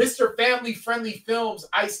 Mr. Family Friendly Films,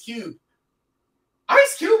 Ice Cube.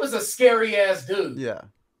 Ice Cube is a scary ass dude. Yeah.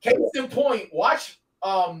 Case in point, watch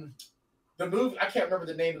the movie. I can't remember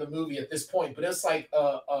the name of the movie at this point, but it's like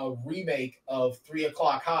a remake of 3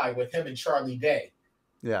 O'Clock High with him and Charlie Day.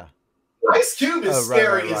 Yeah. Ice Cube is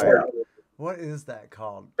scary as hell. What is that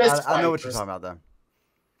called? I know what you're talking about, though.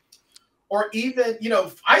 Or even,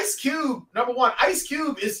 Ice Cube, number one, Ice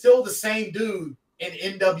Cube is still the same dude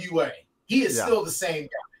in NWA. He is still the same guy.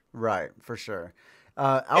 Right, for sure.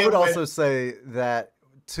 I would also say that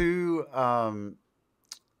to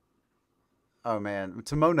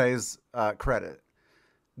Monet's credit,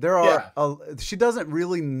 there are she doesn't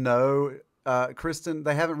really know Kristen.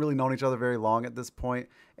 They haven't really known each other very long at this point,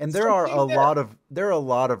 and there are a lot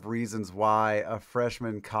of reasons why a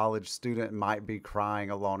freshman college student might be crying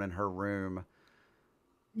alone in her room.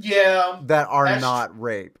 Yeah, that are not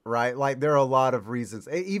rape, right? Like there are a lot of reasons.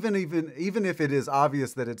 Even if it is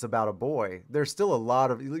obvious that it's about a boy, there's still a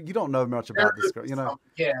lot of, you don't know much about this girl,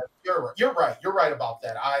 Yeah, you're right. You're right about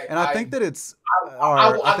that. I think that it's.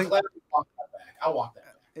 I'll walk that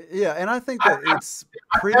back. Yeah, and I think that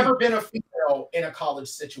I've never been a female in a college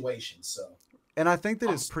situation, so. And I think that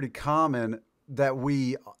it's pretty common that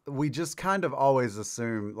we just kind of always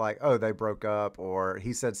assume like, oh, they broke up, or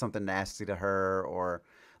he said something nasty to her, or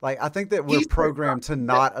like, I think that we're programmed to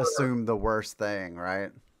not assume the worst thing, right?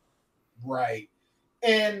 Right.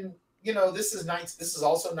 And this is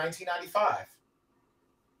also 1995.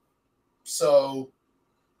 So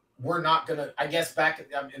we're not gonna, I guess back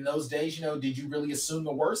in those days, did you really assume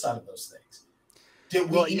the worst out of those things? Did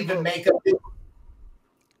we even make a big...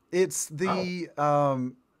 It's the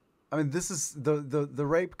I mean, this is the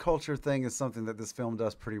rape culture thing is something that this film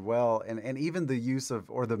does pretty well, and even the use of,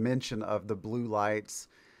 or the mention of, the blue lights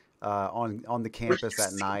on the campus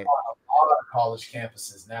at night. A lot of college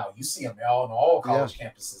campuses now, you see them on all college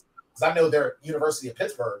campuses. Because I know they're University of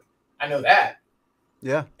Pittsburgh. I know that.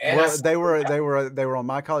 Yeah, and well, they were on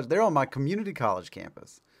my college. They're on my community college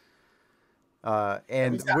campus,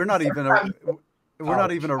 and we're not even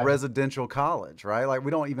a residential college, right? Like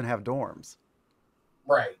we don't even have dorms.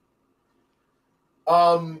 Right.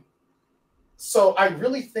 So I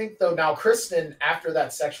really think though, now Kristen, after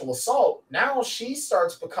that sexual assault, now she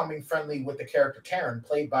starts becoming friendly with the character Karen,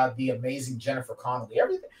 played by the amazing Jennifer Connelly.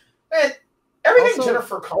 Everything also,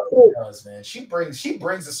 Jennifer Connelly does, man, she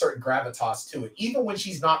brings a certain gravitas to it, even when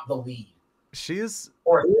she's not the lead. She is,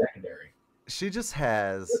 or secondary. She just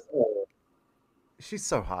has. She's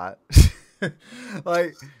so hot.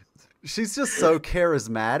 Like, she's just so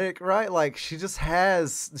charismatic, right? Like she just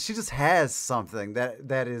has something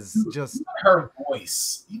that is just her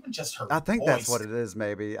voice, even just her. I think voice. That's what it is.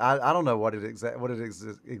 Maybe I don't know what it is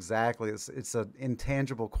exactly. It's an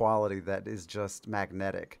intangible quality that is just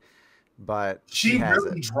magnetic. But she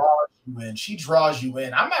really draws you in. She draws you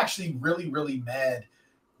in. I'm actually really, really mad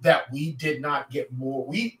that we did not get more.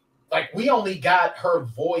 We only got her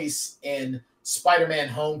voice in Spider-Man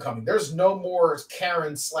Homecoming. There's no more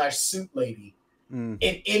Karen / suit lady in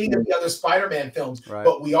any of the other Spider-Man films, right.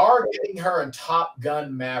 But we are getting her in Top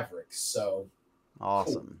Gun Maverick. So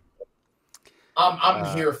awesome. Cool.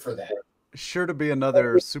 I'm here for that. Sure to be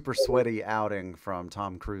another super sweaty outing from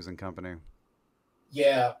Tom Cruise and company.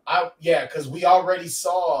 Yeah, because we already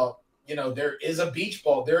saw, there is a beach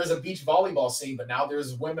volleyball scene, but now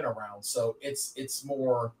there's women around, so it's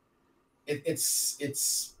more, there's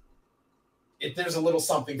a little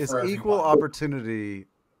something for everybody. It's equal opportunity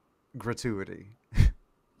gratuity.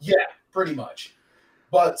 Yeah, pretty much.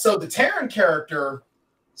 But so the Taryn character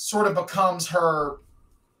sort of becomes her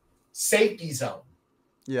safety zone.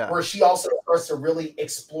 Yeah. Where she also starts to really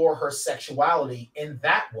explore her sexuality in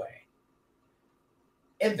that way.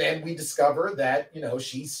 And then we discover that,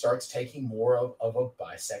 she starts taking more of a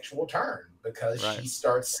bisexual turn because she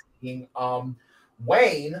starts seeing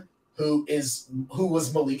Wayne, who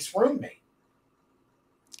was Malik's roommate.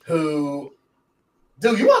 Dude,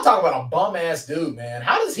 you want to talk about a bum ass dude, man?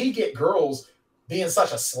 How does he get girls being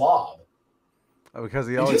such a slob? Oh, because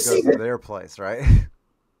he always goes to their place, right?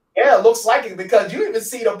 Yeah, it looks like it, because you even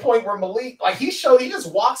see the point where Malik, he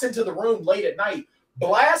just walks into the room late at night,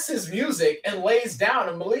 blasts his music, and lays down,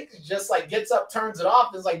 and Malik just gets up, turns it off,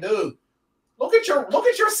 and is like, dude, look at your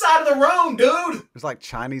side of the room, dude. There's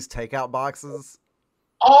Chinese takeout boxes.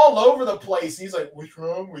 all over the place. He's like, "What's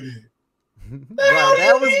wrong with it?" Right.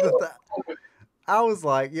 That was I was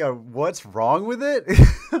like, yo, what's wrong with it?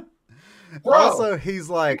 Bro, also, he's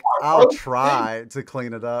like, I'll try to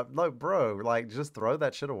clean it up. Look, bro, like, just throw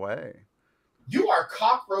that shit away. You are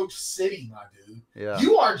Cockroach City, my dude. Yeah.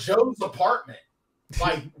 You are Joe's apartment.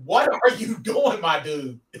 Like, what are you doing, my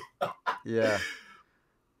dude? Yeah.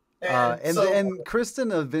 And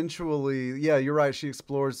Kristen eventually, yeah, you're right. She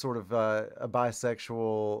explores sort of a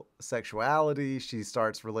bisexual sexuality. She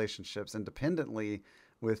starts relationships independently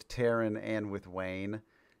with Taryn and with Wayne.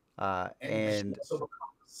 And she also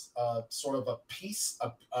becomes sort of a peace,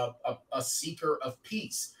 a seeker of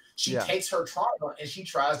peace. She takes her trauma and she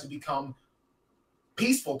tries to become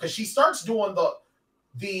peaceful because she starts doing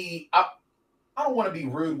I don't want to be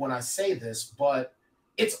rude when I say this, but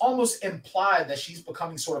it's almost implied that she's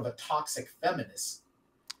becoming sort of a toxic feminist.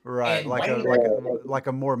 Right. Like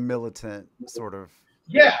a more militant sort of.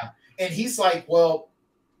 Yeah. And he's like, well,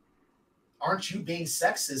 aren't you being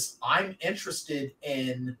sexist? I'm interested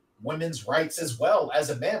in women's rights as well as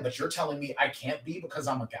a man, but you're telling me I can't be because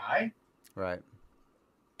I'm a guy? Right.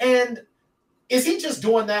 And is he just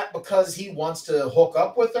doing that because he wants to hook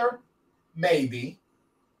up with her? Maybe.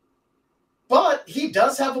 But he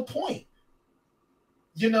does have a point.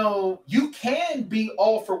 You know, you can be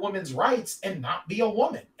all for women's rights and not be a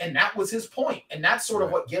woman. And that was his point. And that's sort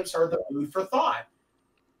of what gives her the food for thought.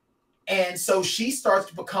 And so she starts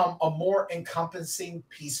to become a more encompassing,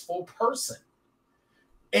 peaceful person.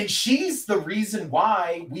 And she's the reason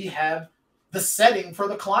why we have the setting for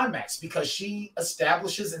the climax, because she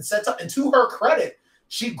establishes and sets up. And to her credit,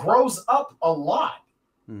 she grows up a lot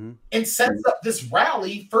and sets up this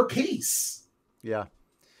rally for peace. Yeah.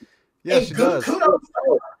 Yeah, and she does.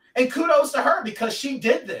 Kudos to her because she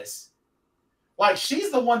did this. Like, she's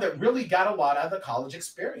the one that really got a lot out of the college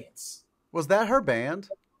experience. Was that her band?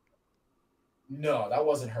 No, that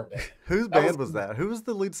wasn't her band. Whose band was that? Who was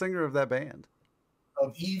the lead singer of that band?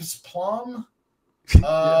 Of Eve's Plum?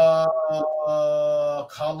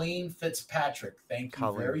 Colleen Fitzpatrick. Thank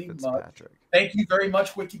you very much. Thank you very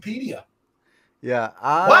much, Wikipedia. Yeah,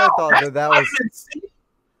 I thought that was...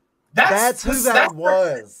 That's who that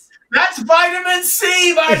was. That's vitamin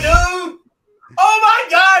C, my dude. Oh my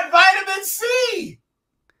God, vitamin C.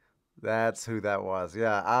 That's who that was.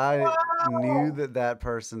 Yeah, I knew that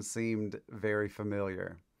person seemed very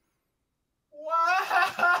familiar.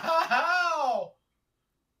 Wow.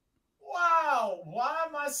 Wow. Why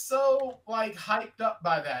am I so hyped up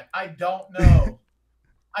by that? I don't know.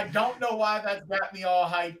 I don't know why that got me all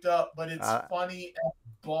hyped up, but it's funny as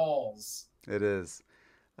balls. It is.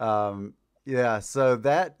 Yeah, so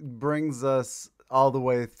that brings us all the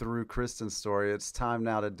way through Kristen's story. It's time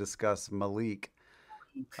now to discuss Malik.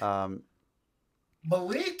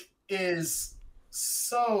 Malik is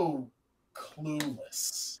so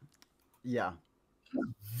clueless. Yeah.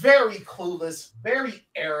 Very clueless, very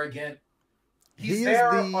arrogant. He is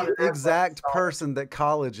the exact person that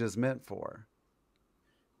college is meant for.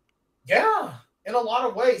 Yeah. In a lot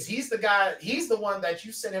of ways, he's the guy, he's the one that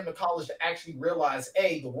you send him to college to actually realize,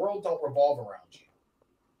 A, the world don't revolve around you.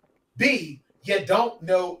 B, you don't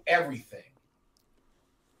know everything.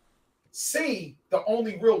 C, the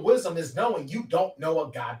only real wisdom is knowing you don't know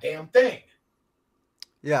a goddamn thing.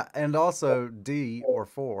 Yeah, and also D or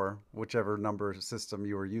 4, whichever number system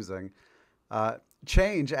you were using,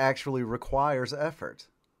 change actually requires effort.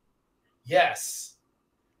 Yes.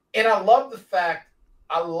 And I love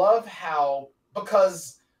how,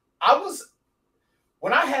 because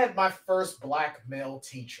when I had my first black male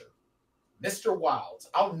teacher, Mr. Wilds,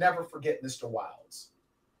 I'll never forget Mr. Wilds.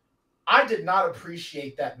 I did not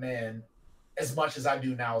appreciate that man as much as I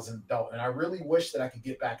do now as an adult. And I really wish that I could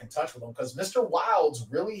get back in touch with him, because Mr. Wilds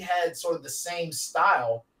really had sort of the same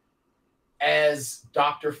style as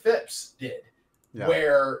Dr. Phipps did,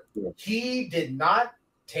 where he did not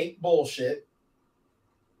take bullshit.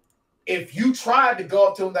 If you tried to go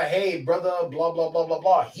up to him that, hey, brother, blah, blah, blah, blah,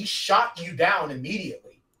 blah, he shot you down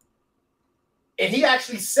immediately. And he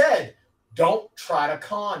actually said, don't try to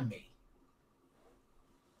con me.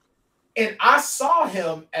 And I saw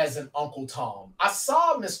him as an Uncle Tom. I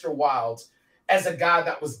saw Mr. Wilds as a guy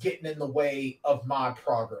that was getting in the way of my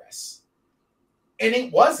progress. And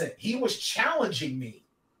it wasn't. He was challenging me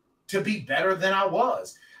to be better than I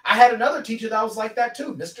was. I had another teacher that was like that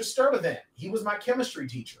too, Mr. Sturdivant. He was my chemistry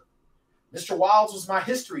teacher. Mr. Wilds was my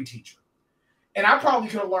history teacher. And I probably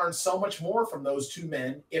could have learned so much more from those two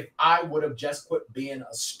men if I would have just quit being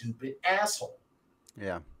a stupid asshole.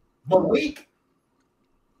 Yeah. Malik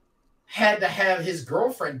had to have his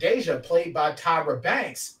girlfriend, Deja, played by Tyra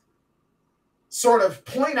Banks, sort of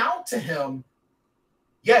point out to him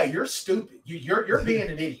yeah, you're stupid. You're being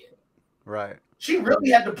an idiot. Right. She really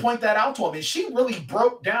had to point that out to him, and she really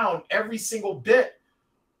broke down every single bit.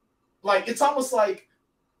 Like, it's almost like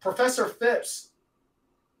Professor Phipps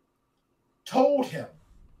told him,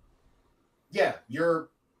 yeah, you're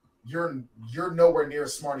nowhere near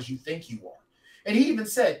as smart as you think you are. And he even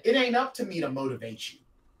said, it ain't up to me to motivate you.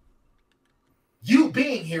 You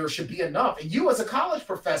being here should be enough. And you as a college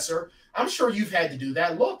professor, I'm sure you've had to do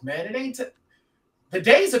that. Look, man, it ain't the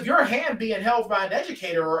days of your hand being held by an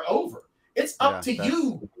educator are over. It's up to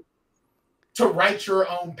you to write your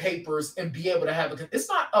own papers and be able to have it's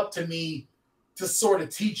not up to me to sort of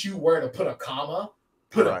teach you where to put a comma,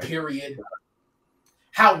 put a period,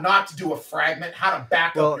 how not to do a fragment, how to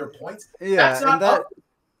back up your points. Yeah, that's not up.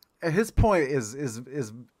 His point is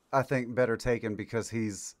I think better taken because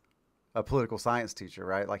he's a political science teacher,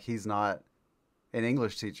 right? Like, he's not an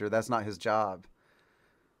English teacher. That's not his job.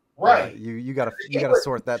 Right. You gotta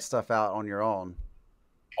sort that stuff out on your own.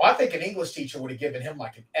 Oh, I think an English teacher would have given him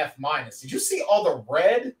like an F-. Did you see all the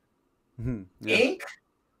red ink?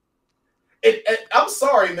 I'm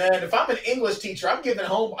sorry, man. If I'm an English teacher, I'm giving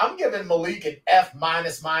Malik an F-, and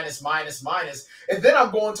then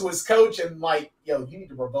I'm going to his coach and like, yo, you need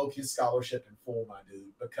to revoke his scholarship in full, my dude,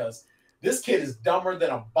 because this kid is dumber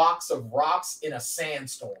than a box of rocks in a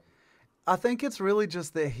sandstorm. I think it's really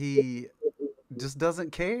just that he just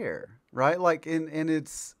doesn't care, right? Like,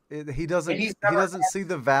 he doesn't see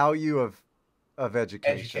the value of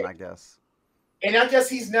education, I guess. And I guess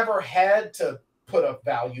he's never had to put a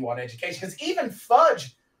value on education, because even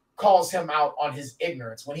Fudge calls him out on his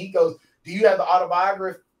ignorance when he goes, do you have the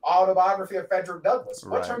autobiography of Frederick Douglass?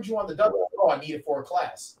 What turned you on to Douglass? Oh, I need it for a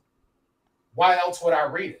class. Why else would I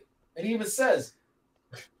read it? And he even says,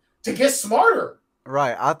 to get smarter.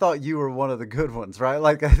 Right. I thought you were one of the good ones, right?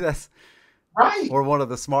 Like, that's right. Or one of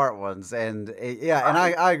the smart ones. And yeah, and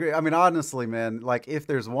I agree. I mean, honestly, man, like, if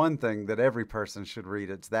there's one thing that every person should read,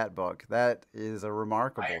 it's that book. That is a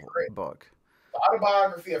remarkable book. The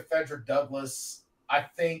autobiography of Frederick Douglass. I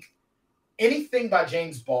think anything by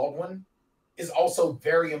James Baldwin is also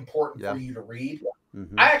very important for you to read.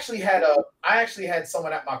 Mm-hmm. I actually had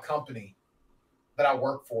someone at my company that I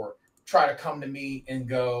work for try to come to me and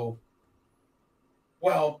go,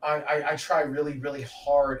 well, I try really, really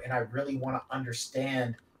hard and I really want to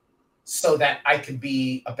understand so that I can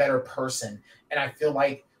be a better person. And I feel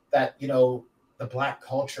like that, the Black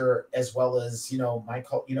culture, as well as, my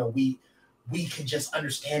culture, we can just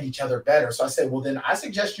understand each other better. So I said, well, then I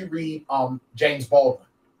suggest you read James Baldwin.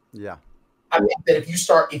 Yeah. I think that if you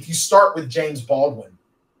start with James Baldwin,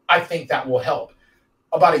 I think that will help.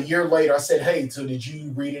 About a year later, I said, hey, so did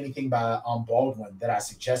you read anything by Baldwin that I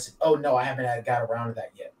suggested? Oh, no, I haven't got around to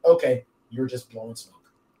that yet. Okay, you're just blowing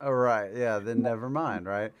smoke. All right. Yeah, then never mind,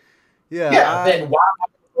 right? Yeah. Yeah, then why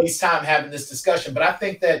waste time having this discussion? But I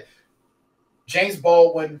think that James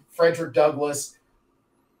Baldwin, Frederick Douglass,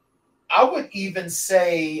 I would even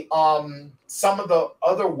say some of the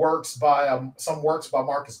other works by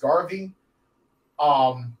Marcus Garvey,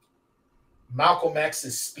 Malcolm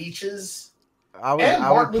X's speeches. I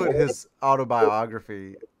would put his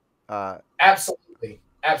autobiography. Absolutely.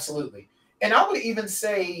 And I would even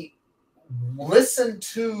say listen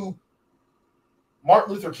to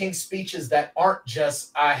Martin Luther King's speeches that aren't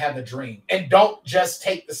just I have a dream. And don't just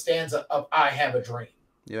take the stanza of I have a dream.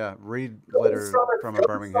 Yeah, read letters from a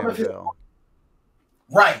Birmingham jail.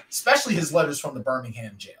 Right, especially his letters from the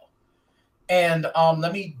Birmingham jail. And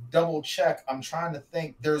let me double check. I'm trying to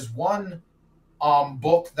think. There's one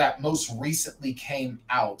book that most recently came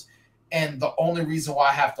out, and the only reason why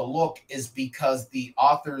I have to look is because the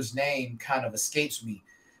author's name kind of escapes me.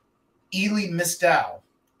 Ely Mistel,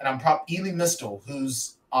 and Ely Mistel,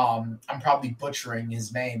 who's I'm probably butchering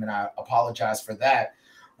his name, and I apologize for that,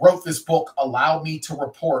 wrote this book, Allow Me to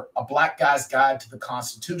Report, A Black Guy's Guide to the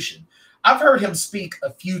Constitution. I've heard him speak a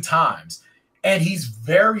few times, and he's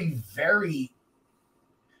very, very,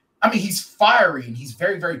 he's fiery and he's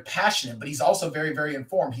very, very passionate, but he's also very, very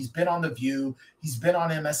informed. He's been on The View. He's been on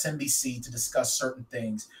MSNBC to discuss certain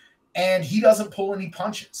things, and he doesn't pull any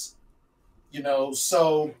punches,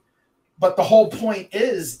 so, but the whole point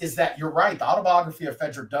is that you're right. The autobiography of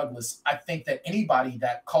Frederick Douglass, I think that anybody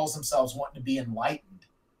that calls themselves wanting to be enlightened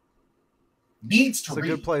needs to read.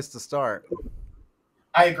 It's a good place to start.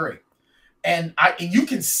 I agree. And you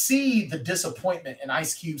can see the disappointment in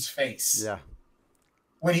Ice Cube's face. Yeah.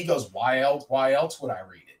 When he goes, why else would I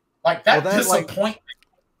read it? Like that disappointment.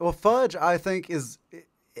 Well, Fudge, I think,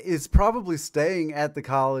 is probably staying at the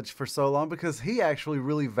college for so long because he actually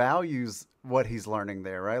really values what he's learning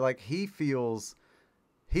there, right? Like, he feels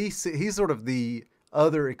he's sort of the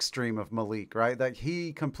other extreme of Malik, right? That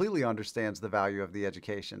he completely understands the value of the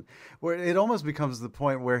education, where it almost becomes the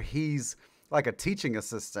point where he's like a teaching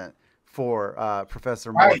assistant for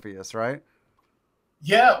Professor Morpheus, right?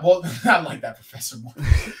 Yeah, well, I like that, Professor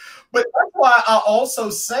Morpheus. But that's why I also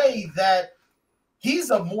say that he's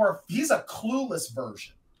a clueless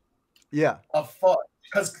version of Fudge.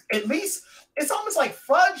 Because at least it's almost like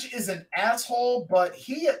Fudge is an asshole, but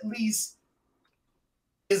he at least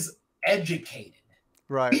is educated.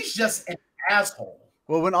 Right. He's just an asshole.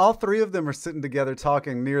 Well, when all three of them are sitting together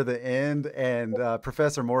talking near the end, and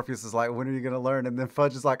Professor Morpheus is like, "When are you going to learn?" And then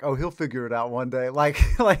Fudge is like, "Oh, he'll figure it out one day." Like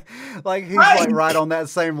he's like right on that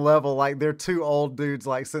same level. Like they're two old dudes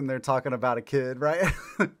like sitting there talking about a kid, right?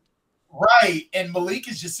 Right. And Malik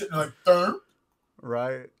is just sitting like,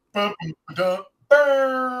 right.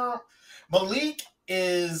 Malik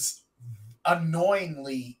is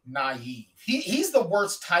annoyingly naive. He's the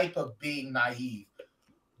worst type of being naive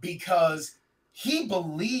because he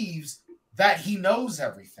believes that he knows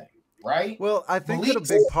everything, right? Well, I think that a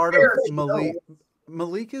big part of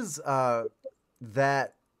Malik is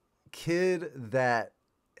that kid that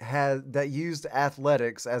used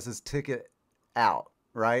athletics as his ticket out,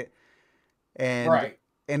 right? And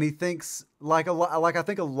and he thinks like I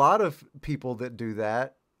think a lot of people that do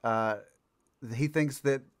that, he thinks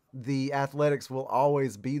that the athletics will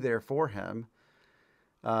always be there for him.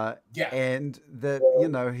 And that, you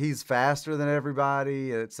know, he's faster than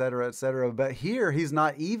everybody, et cetera, et cetera. But here he's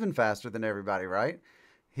not even faster than everybody, right?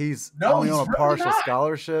 He's only on a partial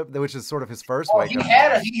scholarship, which is sort of his first wake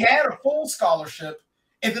up. He had a full scholarship,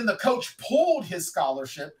 and then the coach pulled his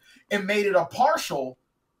scholarship and made it a partial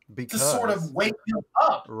to sort of wake him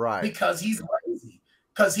up. Right. Because he's lazy.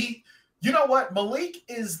 Because you know what? Malik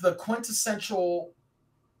is the quintessential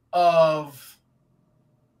of,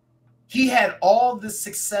 he had all this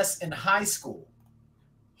success in high school.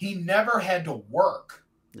 He never had to work.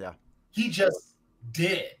 Yeah. He just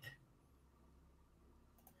did.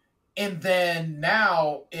 And then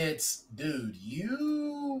now it's, dude,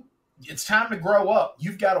 it's time to grow up.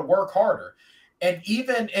 You've got to work harder. And you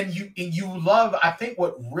love, I think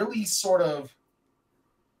what really sort of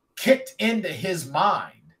kicked into his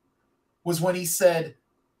mind was when he said,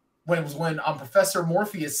 when Professor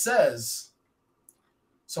Morpheus says,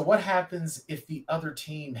 "So what happens if the other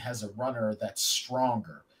team has a runner that's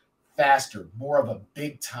stronger, faster, more of a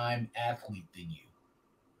big-time athlete than you?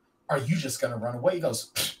 Are you just going to run away?" He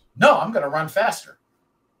goes, "No, I'm going to run faster."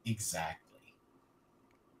 Exactly.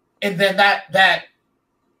 And then that bing,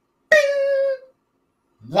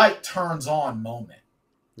 light turns on moment.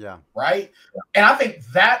 Yeah. Right? And I think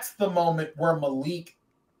that's the moment where Malik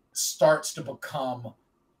starts to become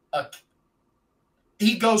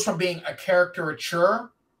he goes from being a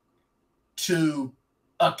caricature to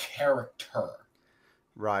a character.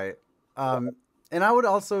 Right. And I would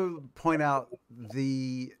also point out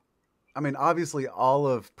obviously all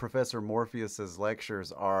of Professor Morpheus's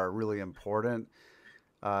lectures are really important.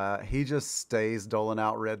 He just stays doling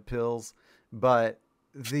out red pills, but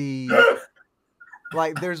there's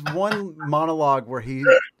one monologue where he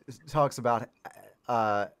talks about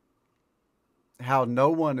how no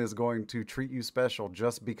one is going to treat you special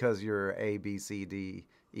just because you're A, B, C, D,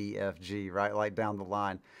 E, F, G, right? Like down the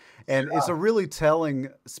line. And it's a really telling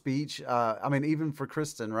speech. Even for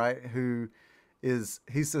Kristen, right?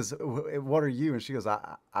 He says, "What are you?" And she goes,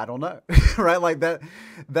 I don't know. Right. Like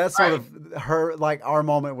that's sort of her, like our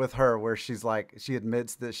moment with her, where she's like, she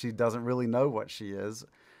admits that she doesn't really know what she is.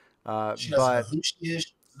 She doesn't know who she is.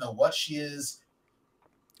 She doesn't know what she is.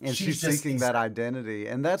 And she's seeking that identity.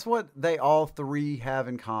 And that's what they all three have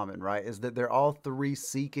in common, right? Is that they're all three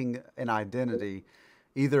seeking an identity,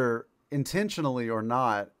 either intentionally or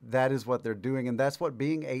not. That is what they're doing. And that's what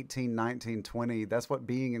being 18, 19, 20, that's what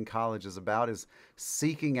being in college is about, is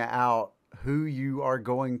seeking out who you are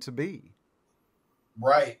going to be.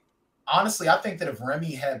 Right. Honestly, I think that if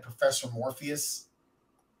Remy had Professor Morpheus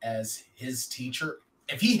as his teacher,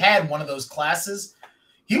 if he had one of those classes,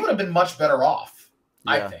 he would have been much better off.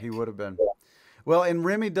 Yeah, I think he would have been. Well, and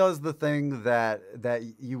Remy does the thing that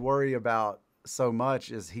you worry about so much,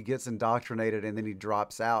 is he gets indoctrinated and then he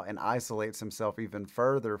drops out and isolates himself even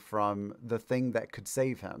further from the thing that could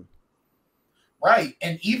save him. Right.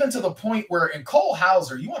 And even to the point where in Cole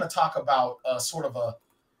Hauser, you want to talk about sort of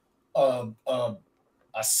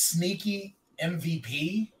a sneaky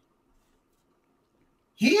MVP.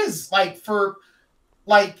 He is like,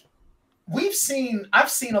 I've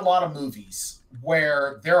seen a lot of movies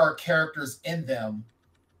where there are characters in them,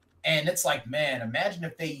 and it's like, man, imagine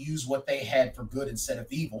if they use what they had for good instead of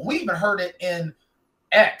evil. We even heard it in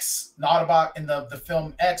X, in the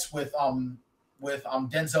film X with with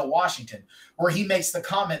Denzel Washington, where he makes the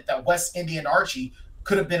comment that West Indian Archie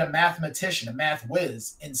could have been a mathematician, a math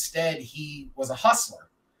whiz. Instead, he was a hustler.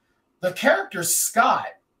 The character Scott,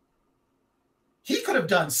 he could have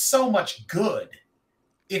done so much good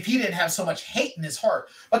if he didn't have so much hate in his heart.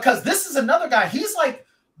 Because this is another guy, he's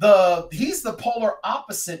the polar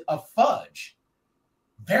opposite of Fudge.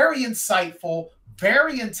 Very insightful,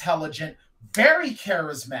 very intelligent, very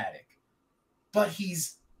charismatic, but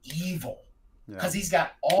he's evil because he's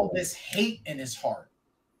got all this hate in his heart.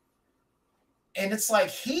 And it's like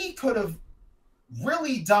he could have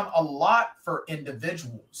really done a lot for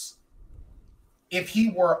individuals if he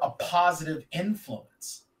were a positive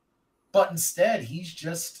influence. But instead, he's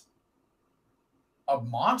just a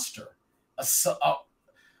monster. I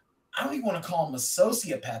don't even want to call him a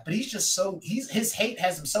sociopath, but he's just his hate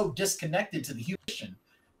has him so disconnected to the human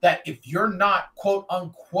that if you're not, quote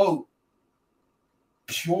unquote,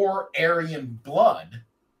 pure Aryan blood,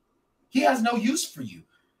 he has no use for you.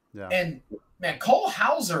 Yeah. And man, Cole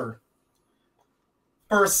Hauser,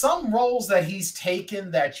 for some roles that he's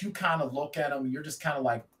taken that you kind of look at him, you're just kind of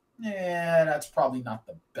like, that's probably not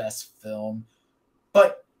the best film.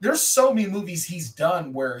 But there's so many movies he's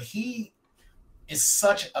done where he is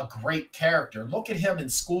such a great character. Look at him in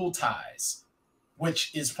School Ties,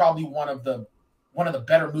 which is probably one of the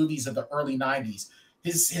better movies of the early 90s.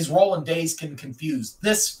 His role in Days Can Confuse.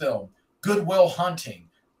 This film, Good Will Hunting.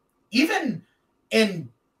 Even in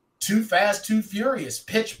Too Fast, Too Furious,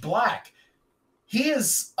 Pitch Black. He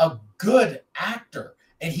is a good actor.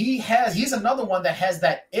 And he's another one that has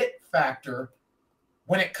that it factor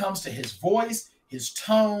when it comes to his voice, his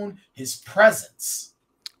tone, his presence.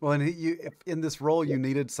 Well, and in this role, you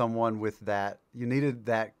needed someone with that. You needed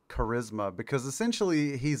that charisma because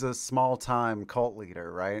essentially he's a small-time cult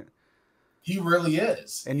leader, right? He really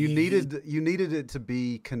is. And you needed it to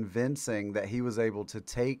be convincing that he was able to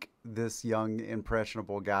take this young,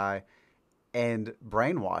 impressionable guy and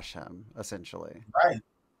brainwash him, essentially. Right.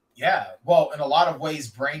 Yeah. Well, in a lot of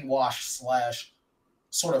ways, brainwash /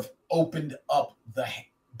 sort of opened up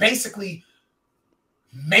basically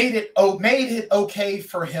made it okay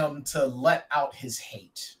for him to let out his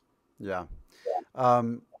hate. Yeah.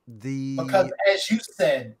 Because as you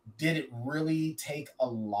said, did it really take a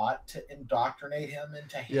lot to indoctrinate him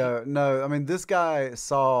into hate? Yeah, no, I mean, this guy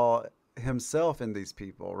saw himself in these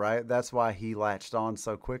people, right? That's why he latched on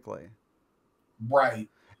so quickly. Right.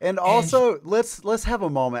 And also, let's have a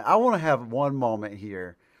moment. I want to have one moment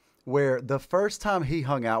here where the first time he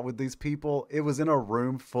hung out with these people, it was in a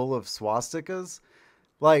room full of swastikas.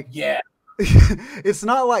 Like, yeah. It's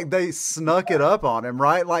not like they snuck it up on him,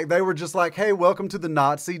 right? Like they were just like, hey, welcome to the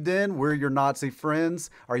Nazi den. We're your Nazi friends.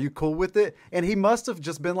 Are you cool with it? And he must have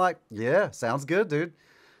just been like, yeah, sounds good, dude.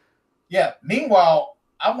 Yeah. Meanwhile,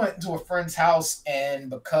 I went to a friend's house and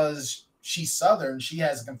because she's Southern, she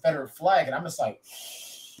has a Confederate flag. And I'm just like,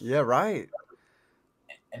 yeah, right.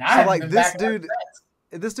 And I like this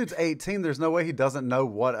dude's 18. There's no way he doesn't know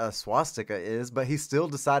what a swastika is, but he still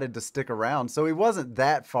decided to stick around. So he wasn't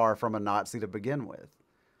that far from a Nazi to begin with.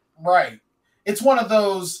 Right. It's one of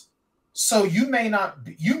those. So you may not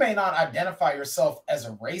identify yourself as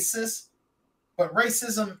a racist, but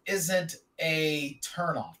racism isn't a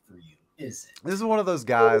turnoff for you, is it? This is one of those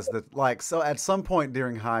guys that like, so at some point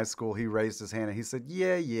during high school, he raised his hand and he said,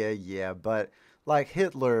 yeah. But like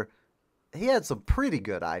Hitler, he had some pretty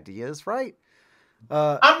good ideas, right?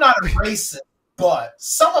 I'm not a racist, but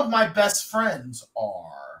some of my best friends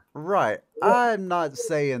are. Right. I'm not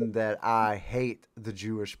saying that I hate the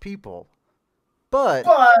Jewish people, but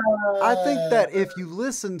I think that if you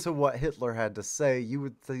listen to what Hitler had to say, you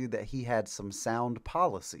would see that he had some sound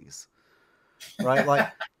policies, right?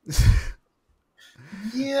 Like,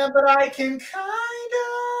 yeah, but I can kind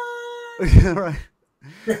of. Right.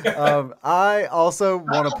 I also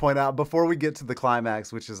want to point out before we get to the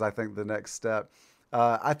climax, which is I think the next step.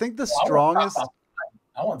 I think the strongest.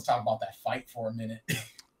 I want to talk about that fight for a minute.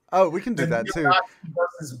 Oh, we can do that too.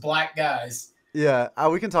 Versus black guys. Yeah,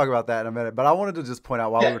 we can talk about that in a minute. But I wanted to just point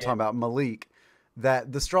out while we were talking about Malik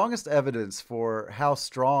that the strongest evidence for how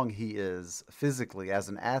strong he is physically as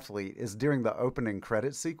an athlete is during the opening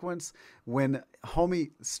credit sequence when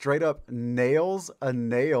homie straight up nails a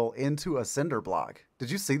nail into a cinder block. Did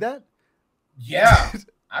you see that? Yeah,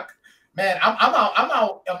 I'm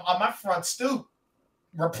out on my front stoop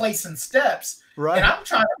replacing steps, right? And I'm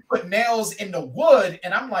trying to put nails in the wood,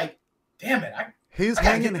 and I'm like, damn it! He's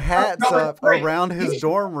hanging hats up around his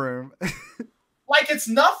dorm room. Like it's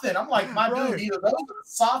nothing. I'm like, my dude, either those are the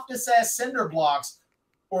softest ass cinder blocks,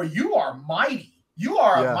 or you are mighty. You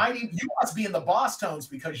are a mighty. You must be in the boss tones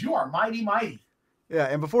because you are mighty. Yeah,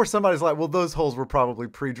 and before somebody's like, well, those holes were probably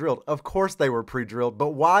pre-drilled. Of course they were pre-drilled,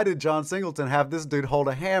 but why did John Singleton have this dude hold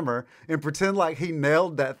a hammer and pretend like he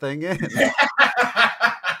nailed that thing in?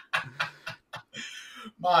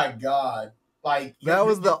 My God. Like that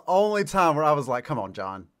was the only time where I was like, come on,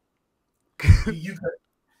 John. you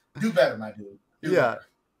could do better, my dude. Do yeah. better.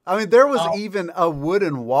 I mean, there was even a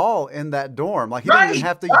wooden wall in that dorm. Like, he didn't even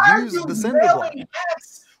have to use the cinder block.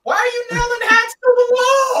 Why are you nailing hats to the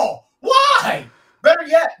wall? Why? Better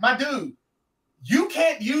yet, my dude, you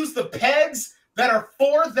can't use the pegs that are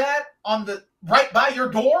for that on the right by your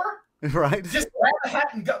door. Right. Just grab a hat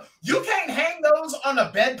and go. You can't hang those on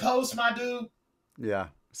a bedpost, my dude. Yeah.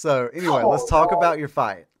 So anyway, let's talk about your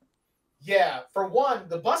fight. Yeah, for one,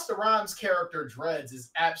 the Busta Rhymes character Dreads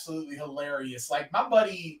is absolutely hilarious. Like my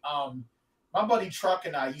buddy Truck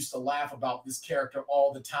and I used to laugh about this character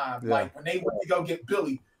all the time. Yeah. Like when they went to go get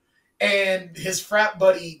Billy and his frat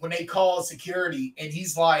buddy, when they called security, and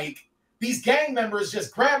he's like, these gang members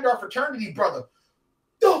just grabbed our fraternity brother.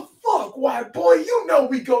 The fuck, white boy? You know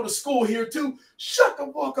we go to school here too. Shut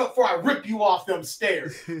the fuck up before I rip you off them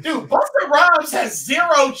stairs. Dude, Busta Rhymes has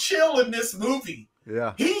zero chill in this movie.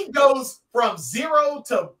 Yeah. He goes from zero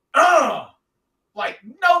to like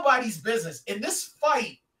nobody's business. And this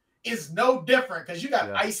fight is no different because you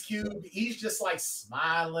got Ice Cube. He's just like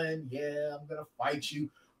smiling. Yeah, I'm gonna fight you.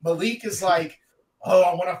 Malik is like, oh,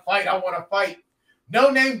 I want to fight. No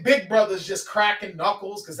Name Big Brother's just cracking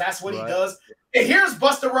knuckles because that's what he does. And here's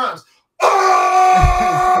Busta Rhymes.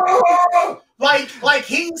 Oh! like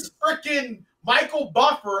he's freaking Michael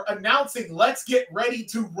Buffer announcing, let's get ready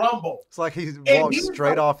to rumble. It's like he walked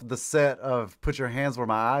straight off the set of Put Your Hands Where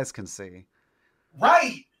My Eyes Can See.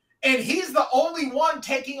 Right. And he's the only one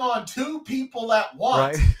taking on two people at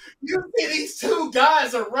once. Right. You see these two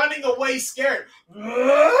guys are running away scared.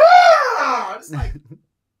 It's like,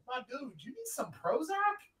 my dude, you need some Prozac?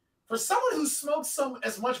 For someone who smokes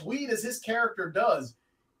as much weed as his character does,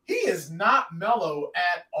 he is not mellow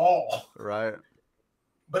at all. Right.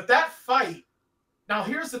 But that fight, now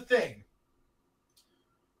here's the thing.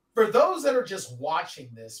 For those that are just watching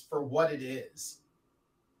this for what it is,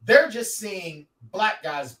 they're just seeing black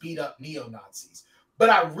guys beat up neo-Nazis. But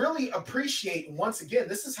I really appreciate, and once again,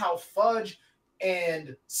 this is how Fudge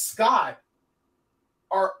and Scott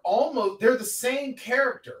are they're the same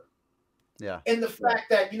character. Yeah. In the fact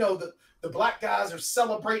that, the black guys are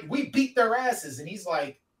celebrating, we beat their asses. And he's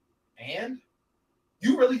like, and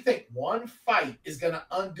you really think one fight is going to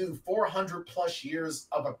undo 400 plus years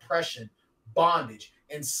of oppression, bondage,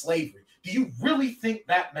 and slavery? Do you really think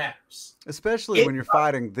that matters? Especially when you're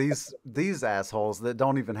fighting these assholes that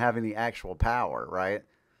don't even have any actual power, right?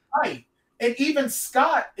 Right. And even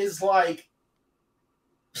Scott is like,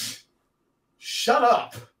 shut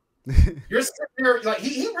up. You're sitting there, like,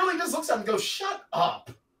 he really just looks at him and goes, shut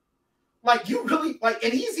up. Like, you really, like,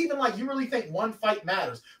 and he's even like, you really think one fight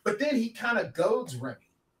matters? But then he kind of goads Remy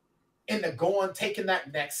into taking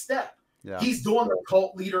that next step. Yeah. He's doing the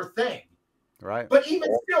cult leader thing. Right. But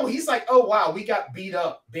even still, he's like, oh, wow, we got beat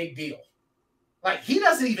up. Big deal. Like, he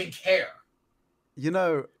doesn't even care.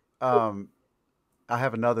 I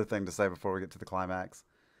have another thing to say before we get to the climax.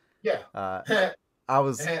 Yeah. I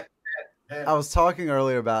was talking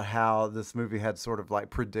earlier about how this movie had sort of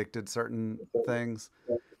like predicted certain things.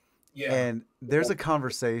 Yeah. And there's a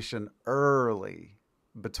conversation early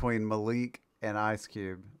between Malik and Ice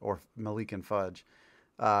Cube, or Malik and Fudge,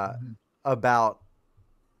 about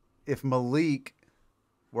if Malik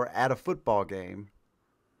were at a football game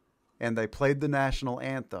and they played the national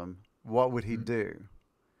anthem, what would he do?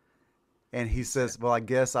 And he says, well, I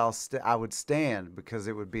guess I would stand because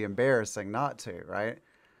it would be embarrassing not to, right?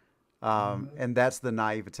 And that's the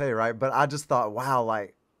naivete, right? But I just thought, wow,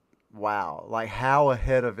 how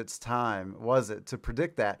ahead of its time was it to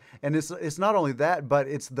predict that? And it's not only that, but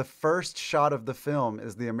it's the first shot of the film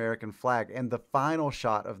is the American flag, and the final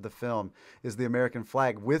shot of the film is the American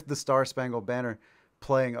flag with the Star Spangled Banner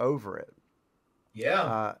playing over it.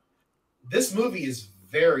 Yeah. This movie is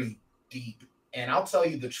very deep, and I'll tell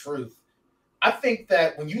you the truth. I think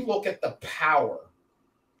that when you look at the power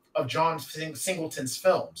of John Singleton's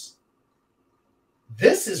films,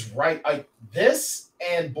 this is right. This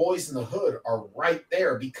and Boys in the Hood are right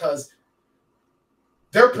there because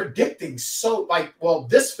they're predicting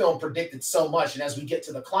this film predicted so much. And as we get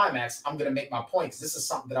to the climax, I'm going to make my point, because this is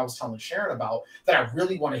something that I was telling Sharon about that I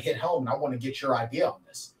really want to hit home, and I want to get your idea on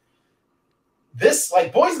this. This,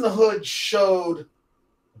 like, Boys in the Hood showed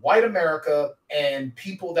white America and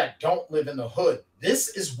people that don't live in the hood. This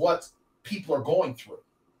is what people are going through.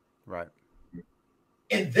 Right.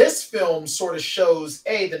 And this film sort of shows,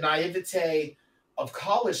 the naivete of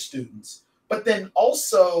college students, But then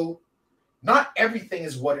also, not everything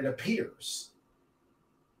is what it appears.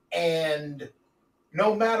 And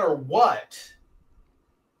no matter what,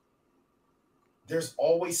 there's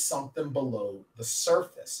always something below the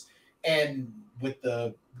surface. And with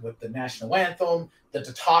the national anthem, the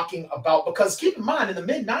talking about, because keep in mind, in the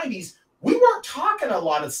mid-90s, we weren't talking a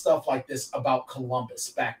lot of stuff like this about Columbus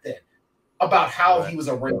back then, about how he was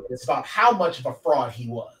a racist, about how much of a fraud he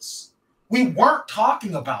was. We weren't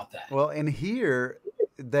talking about that. Well, and here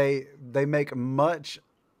they make much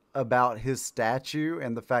about his statue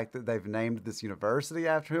and the fact that they've named this university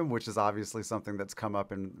after him, which is obviously something that's come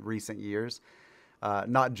up in recent years,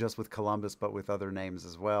 not just with Columbus, but with other names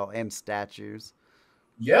as well, and statues.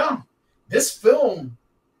 Yeah, this film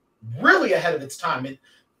really ahead of its time.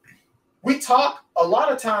 We talk a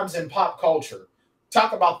lot of times in pop culture,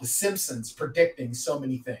 talk about The Simpsons predicting so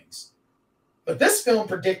many things. But this film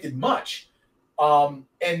predicted much.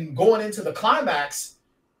 And going into the climax,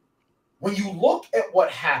 when you look at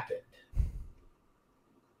what happened,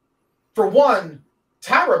 for one,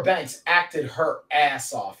 Tyra Banks acted her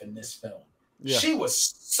ass off in this film. Yeah. She was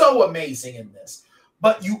so amazing in this.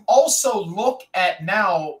 But you also look at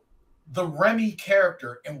now the Remy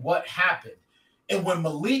character and what happened. And when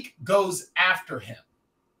Malik goes after him,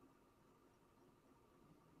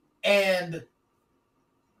 and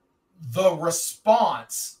the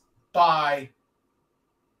response by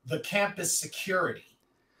the campus security.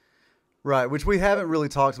 Right, which we haven't really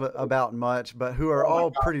talked about much, but who are all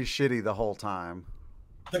pretty shitty the whole time.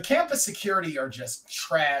 The campus security are just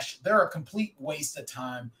trash. They're a complete waste of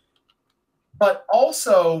time. But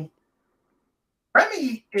also,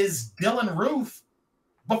 Remy is Dylan Roof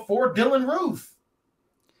before Dylan Roof.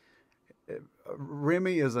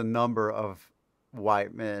 Remy is a number of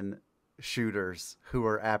white men shooters who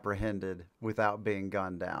are apprehended without being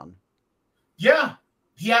gunned down. Yeah,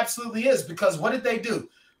 he absolutely is, because what did they do?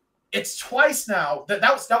 It's twice now. That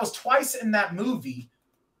was twice in that movie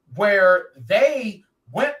where they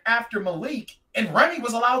went after Malik and Remy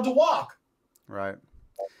was allowed to walk. Right.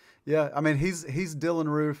 Yeah, I mean he's Dylan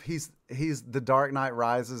Roof. He's the Dark Knight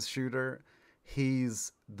Rises shooter.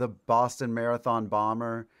 He's the Boston Marathon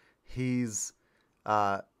bomber. He's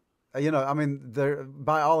I mean,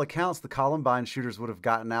 by all accounts, the Columbine shooters would have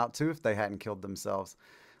gotten out too if they hadn't killed themselves.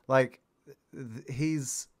 Like,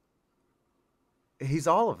 he's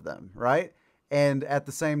all of them, right? And at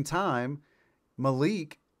the same time,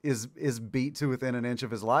 Malik is beat to within an inch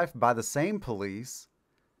of his life by the same police,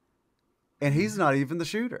 and he's not even the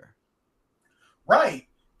shooter. Right.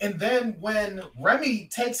 And then when Remy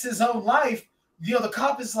takes his own life, the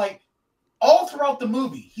cop is like, all throughout the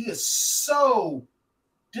movie, he is so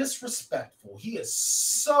disrespectful. He is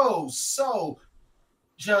so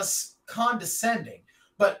just condescending.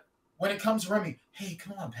 But when it comes to Remy, hey,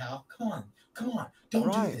 come on, pal. Come on.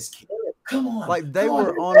 Don't do this, kid. Come on. Like, they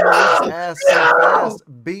were on Malik's ass so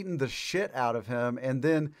fast, beating the shit out of him, and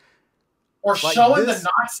then... Or like showing the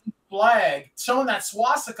Nazi flag, showing that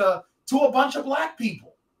swastika to a bunch of black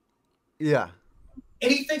people. Yeah.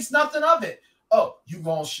 And he thinks nothing of it. Oh,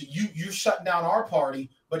 you're shutting down our party,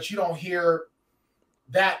 but you don't hear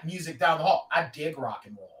that music down the hall. I dig rock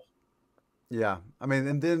and roll. Yeah. I mean,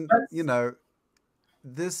 and then,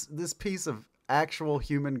 this piece of actual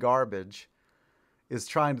human garbage is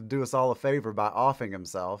trying to do us all a favor by offing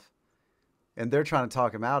himself, and they're trying to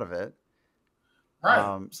talk him out of it.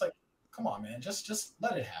 Right. It's like, come on, man. Just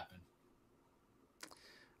let it happen.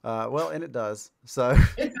 Well, and it does. So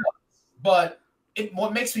it does. But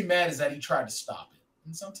what makes me mad is that he tried to stop it.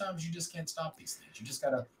 And sometimes you just can't stop these things. You just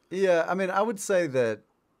gotta. Yeah, I mean, I would say that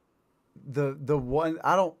the one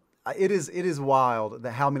it is wild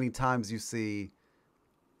that how many times you see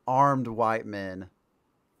armed white men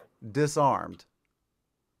disarmed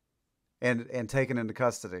and taken into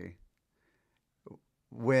custody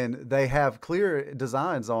when they have clear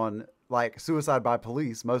designs on like suicide by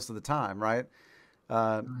police most of the time, right?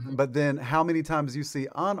 But then how many times you see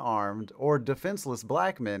unarmed or defenseless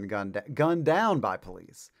black men gunned down by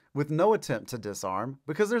police with no attempt to disarm,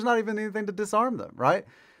 because there's not even anything to disarm them, right?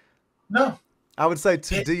 No. I would say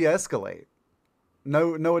to de-escalate.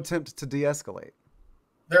 No attempt to de-escalate.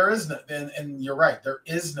 There is no, and you're right, there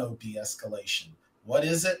is no de-escalation. What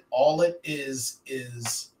is it? All it is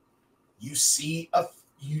you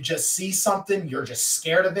just see something, you're just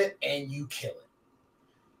scared of it, and you kill it.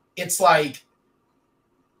 It's like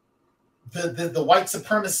the white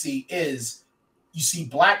supremacy is you see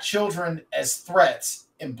black children as threats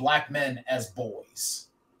and black men as boys.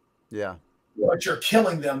 Yeah. But you're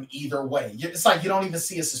killing them either way. It's like you don't even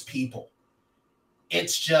see us as people.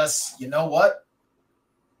 It's just, you know what?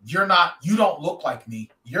 You don't look like me.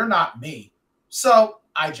 You're not me. So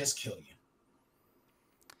I just kill you.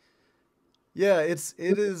 Yeah, it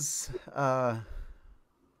is a,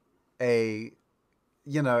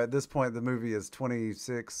 at this point the movie is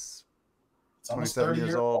 26, It's almost 27 30 years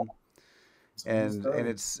years old. It's almost And 30.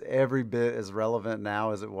 it's every bit as relevant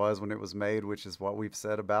now as it was when it was made, which is what we've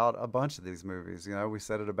said about a bunch of these movies. We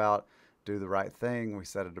said it about Do the Right Thing. We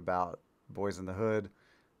said it about Boys in the Hood.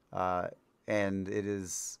 And it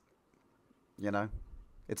is,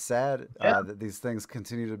 it's sad that these things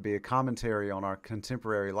continue to be a commentary on our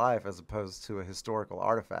contemporary life as opposed to a historical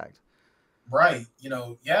artifact. Right.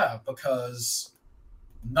 Because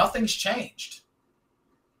nothing's changed.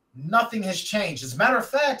 Nothing has changed. As a matter of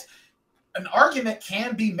fact, an argument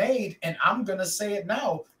can be made, and I'm going to say it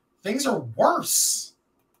now. Things are worse.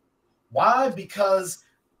 Why? Because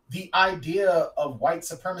the idea of white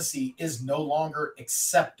supremacy is no longer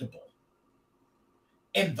acceptable.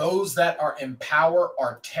 And those that are in power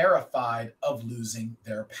are terrified of losing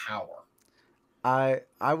their power. I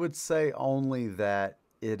would say only that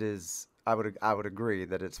it is. I would agree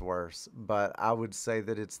that it's worse, but I would say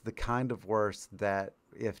that it's the kind of worse that,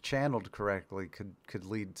 if channeled correctly, could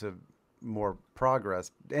lead to more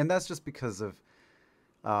progress. And that's just because of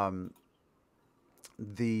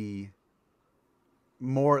the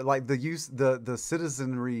more like the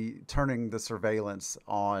citizenry turning the surveillance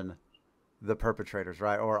on the perpetrators,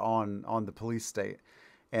 right, or on the police state.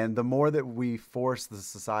 And the more that we force the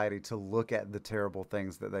society to look at the terrible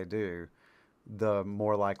things that they do, the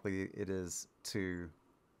more likely it is to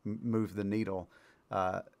move the needle.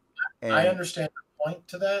 And I understand your point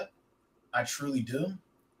to that. I truly do.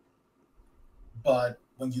 But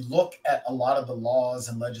when you look at a lot of the laws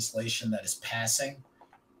and legislation that is passing,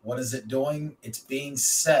 what is it doing? It's being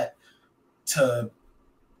set to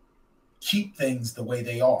keep things the way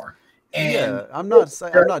they are. And yeah, I'm not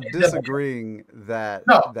disagreeing that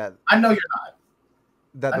no, that I know you're not.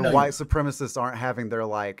 that the white supremacists aren't having their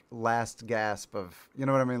like last gasp of, you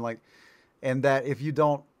know what I mean, like, and that if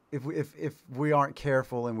we aren't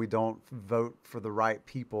careful and we don't vote for the right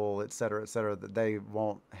people, et cetera, that they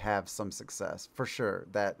won't have some success. For sure,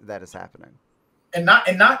 that is happening. And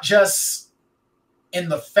not just in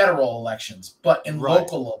the federal elections, but in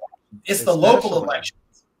local elections. It's the local elections.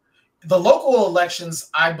 The local elections,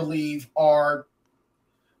 I believe, are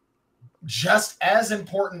just as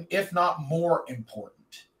important, if not more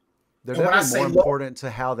important. They're definitely more important to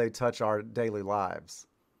how they touch our daily lives.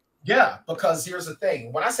 Yeah, because here's the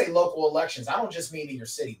thing. When I say local elections, I don't just mean in your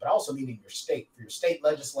city, but I also mean in your state, for your state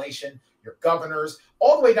legislation, your governors,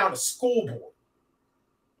 all the way down to school board.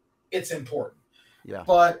 It's important. Yeah.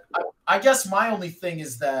 But I guess my only thing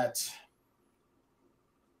is that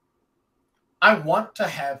I want to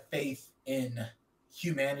have faith in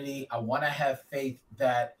humanity. I want to have faith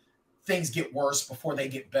that things get worse before they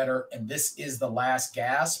get better, and this is the last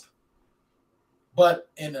gasp. But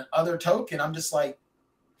in another token, I'm just like,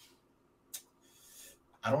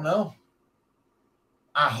 I don't know.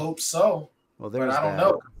 I hope so. Well, there's but I don't that.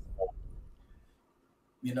 know.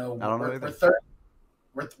 I don't know either.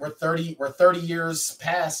 We're 30 years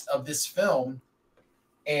past of this film,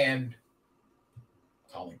 and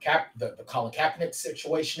the Colin Kaepernick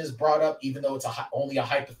situation is brought up, even though it's only a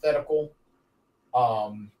hypothetical.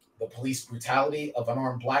 The police brutality of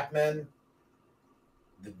unarmed black men,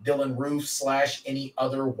 the Dylan Roof / any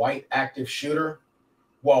other white active shooter.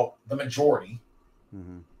 Well, the majority.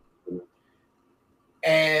 Mm-hmm.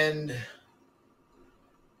 And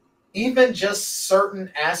even just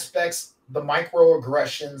certain aspects, the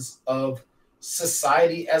microaggressions of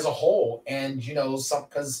society as a whole. And,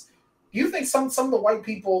 because you think some of the white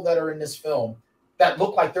people that are in this film that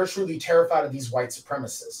look like they're truly terrified of these white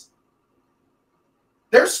supremacists,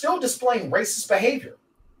 they're still displaying racist behavior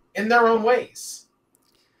in their own ways.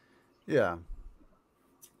 Yeah.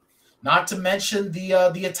 Not to mention the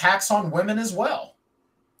attacks on women as well.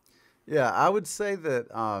 Yeah, I would say that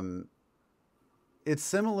it's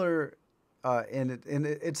similar, in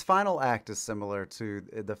its final act is similar to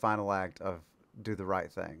the final act of Do the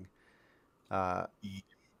Right Thing,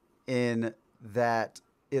 in that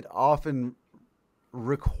it often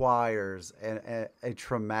requires a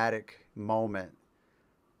traumatic moment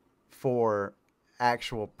for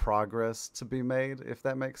actual progress to be made, if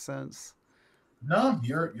that makes sense. No,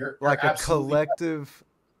 you're like a collective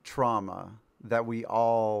right. trauma that we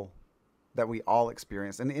all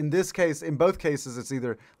experience. And in this case, in both cases, it's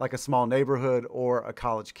either like a small neighborhood or a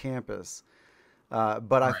college campus. But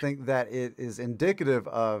right. I think that it is indicative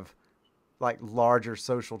of like larger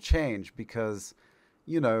social change because,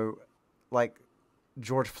 like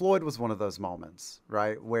George Floyd was one of those moments,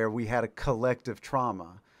 right? Where we had a collective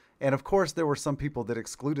trauma. And of course, there were some people that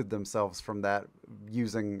excluded themselves from that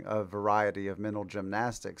using a variety of mental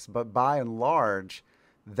gymnastics. But by and large,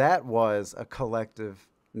 that was a collective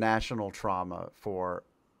national trauma for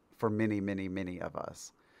many, many, many of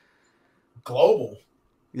us. Global.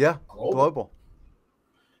 Yeah, global.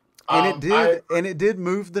 And it did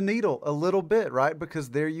move the needle a little bit, right?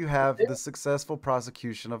 Because there you have the successful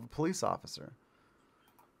prosecution of a police officer.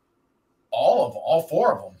 All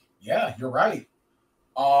four of them. Yeah, you're right.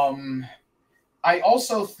 I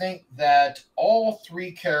also think that all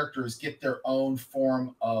three characters get their own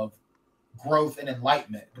form of growth and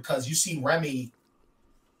enlightenment, because you see Remy,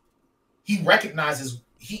 he recognizes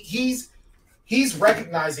he's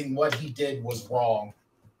recognizing what he did was wrong,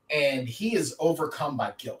 and he is overcome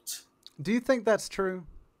by guilt. Do you think that's true?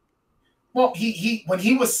 Well, he when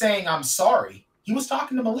he was saying I'm sorry, he was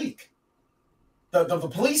talking to Malik. The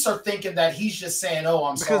police are thinking that he's just saying, "Oh,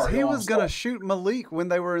 I'm sorry." Because he was going to shoot Malik when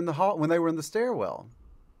they were in the hall, when they were in the stairwell.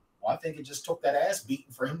 Well, I think it just took that ass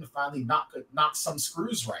beating for him to finally knock some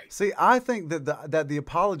screws right. See, I think that the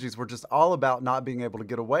apologies were just all about not being able to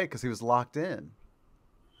get away because he was locked in.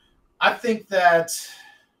 I think that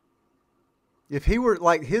if he were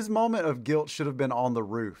like, his moment of guilt should have been on the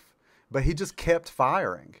roof, but he just kept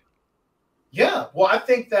firing. Yeah, well, I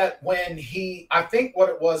think that I think what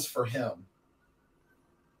it was for him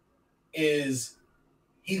is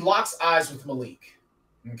he locks eyes with Malik.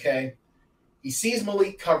 Okay. He sees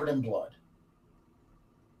Malik covered in blood.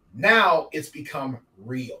 Now it's become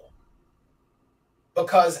real.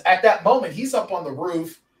 Because at that moment, he's up on the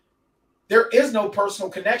roof. There is no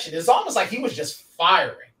personal connection. It's almost like he was just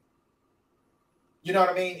firing. You know what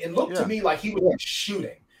I mean? It looked to me like he was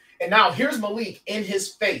shooting. And now here's Malik in his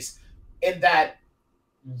face in that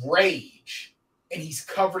rage. And he's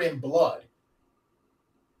covered in blood.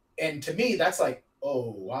 And to me, that's like,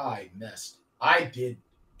 oh, I missed. I did.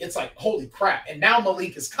 It's like, holy crap. And now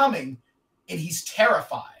Malik is coming and he's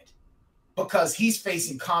terrified because he's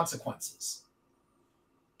facing consequences.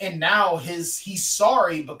 And now he's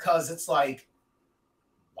sorry because it's like,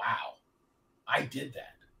 wow, I did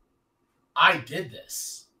that. I did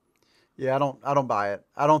this. Yeah, I don't buy it.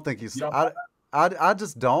 I don't think he's, I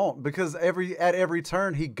just don't, because at every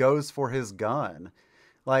turn he goes for his gun.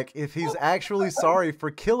 Like, if he's actually sorry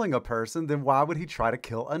for killing a person, then why would he try to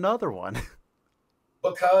kill another one?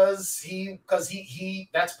 Because he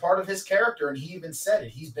that's part of his character, and he even said it.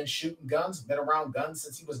 He's been shooting guns, been around guns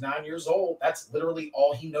since he was 9 years old. That's literally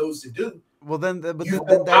all he knows to do. Well, then that's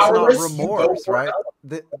not remorse, right?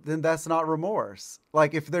 Then that's not remorse.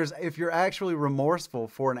 Like, if you're actually remorseful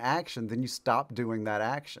for an action, then you stop doing that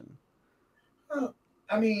action.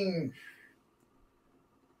 I mean,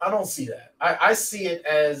 I don't see that. I see it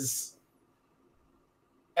as,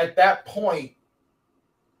 at that point,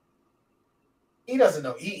 he doesn't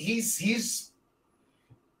know. He's just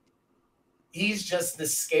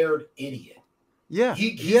this scared idiot. Yeah.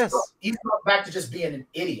 He's gone back to just being an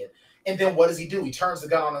idiot. And then what does he do? He turns the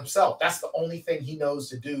gun on himself. That's the only thing he knows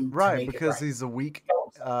to do. Right, because he's weak.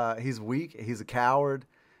 He's weak. He's a coward.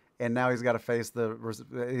 And now he's got to face the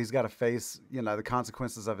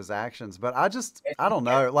consequences of his actions. But I don't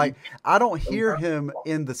know. Like, I don't hear him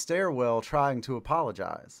in the stairwell trying to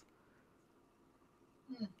apologize.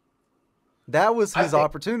 That was his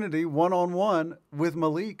opportunity one-on-one with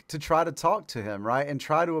Malik to try to talk to him, right? And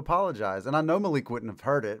try to apologize. And I know Malik wouldn't have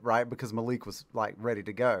heard it, right? Because Malik was like ready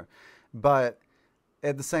to go. But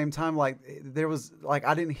at the same time, like, there was like,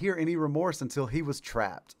 I didn't hear any remorse until he was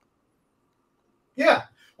trapped. Yeah.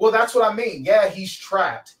 Well, that's what I mean. Yeah, he's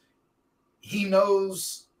trapped. He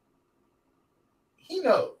knows.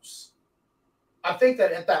 I think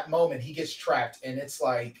that at that moment he gets trapped, and it's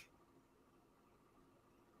like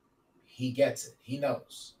he gets it. He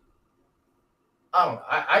knows. I don't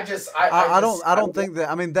know. I don't think that.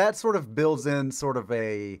 I mean, that sort of builds in sort of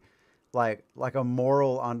a like a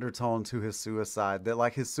moral undertone to his suicide. That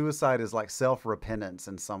like his suicide is like self-repentance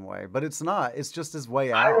in some way, but it's not. It's just his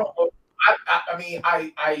way out. I don't know. I mean,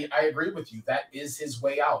 I agree with you. That is his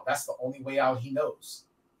way out. That's the only way out he knows.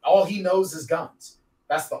 All he knows is guns.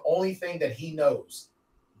 That's the only thing that he knows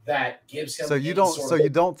that gives him. So you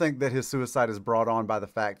don't think that his suicide is brought on by the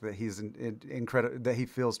fact that he's that he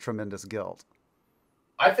feels tremendous guilt?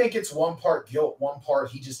 I think it's one part guilt, one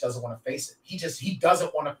part he just doesn't want to face it. He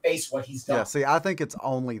doesn't want to face what he's done. Yeah. See, I think it's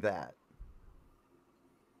only that.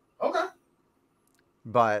 Okay.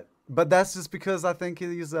 But that's just because I think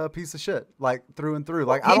he's a piece of shit, like through and through.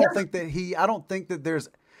 Like, I don't think that there's,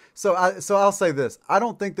 so I'll say this. I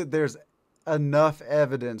don't think that there's enough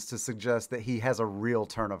evidence to suggest that he has a real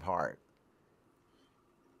turn of heart.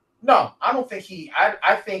 No, I don't think he.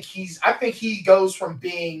 I think he goes from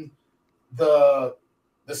being the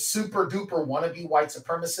super duper wannabe white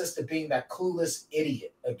supremacist to being that clueless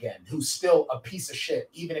idiot again, who's still a piece of shit,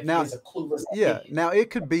 even if he is a clueless idiot. Now it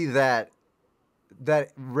could be that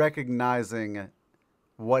recognizing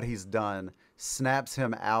what he's done snaps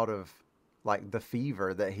him out of like the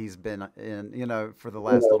fever that he's been in, you know, for the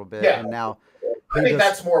last little bit. Yeah. And now I think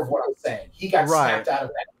that's more of what I'm saying. He got snapped out of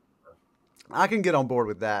that. I can get on board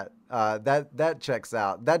with that. That checks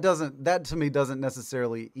out. That to me doesn't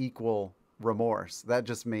necessarily equal remorse. That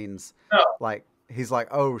just means like he's like,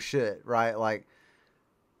 oh shit, right? Like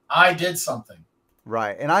I did something.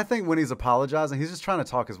 Right. And I think when he's apologizing, he's just trying to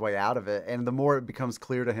talk his way out of it. And the more it becomes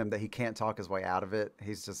clear to him that he can't talk his way out of it,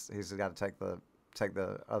 he's got to take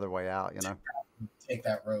the other way out, you know? Take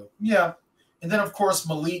that road. Yeah. And then of course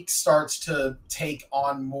Malik starts to take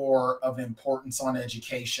on more of an importance on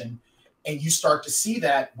education. And you start to see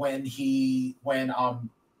that when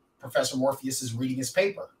Professor Morpheus is reading his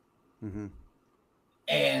paper. Mm-hmm.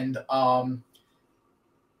 And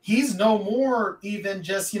he's no more even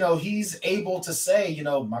just, you know, he's able to say, you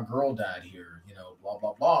know, my girl died here, you know, blah,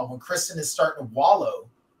 blah, blah. When Kristen is starting to wallow,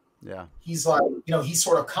 he's like, you know, he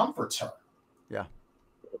sort of comforts her. Yeah.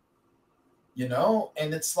 You know,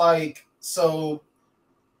 and it's like, so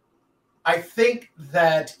I think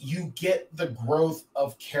that you get the growth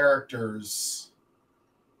of characters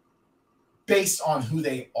based on who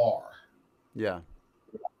they are. Yeah.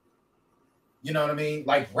 You know what I mean?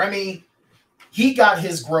 Like Remy, he got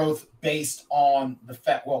his growth based on the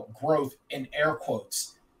fact, growth in air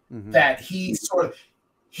quotes, that he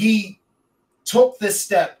took this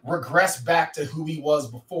step, regressed back to who he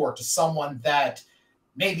was before, to someone that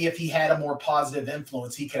maybe if he had a more positive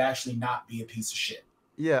influence, he could actually not be a piece of shit.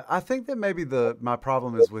 Yeah, I think that maybe my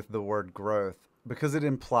problem is with the word growth, because it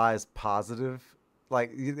implies positive,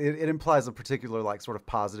 like it implies a particular like sort of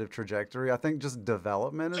positive trajectory. I think just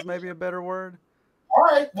development is maybe a better word. All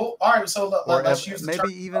right. So let's use the term.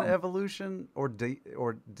 Even evolution or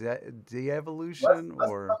de-evolution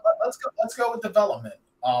let's go with development.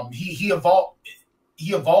 He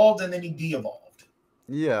evolved and then he de-evolved.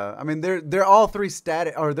 Yeah, I mean they're all three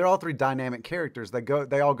static, or they're all three dynamic characters.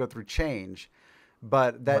 They all go through change.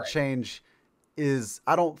 But that change is,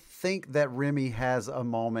 I don't think that Remy has a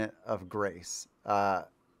moment of grace. No,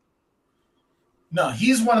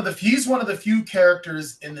 he's one of the few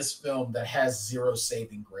characters in this film that has zero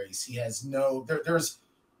saving grace. He has no, there's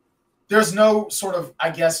no sort of,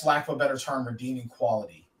 I guess, lack of a better term, redeeming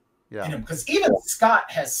quality in him. Because even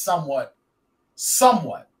Scott has somewhat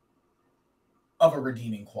of a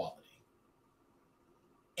redeeming quality.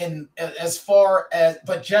 And as far as,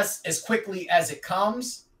 but just as quickly as it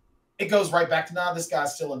comes, it goes right back to, this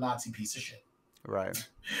guy's still a Nazi piece of shit. Right.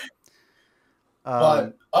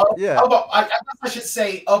 I guess I should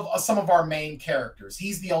say of some of our main characters,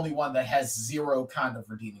 he's the only one that has zero kind of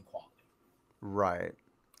redeeming quality. Right.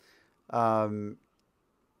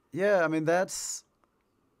 Yeah, I mean, that's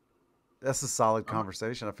a solid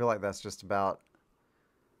conversation. I feel like that's just about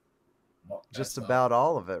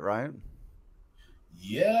all of it, right?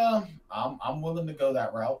 Yeah, I'm willing to go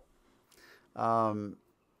that route.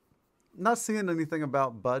 Not seeing anything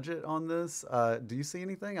about budget on this. Do you see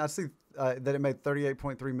anything? I see that it made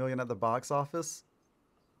 $38.3 million at the box office.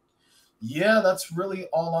 Yeah, that's really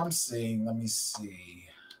all I'm seeing. Let me see.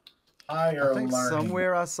 I think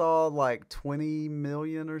somewhere I saw like 20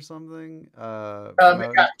 million or something. We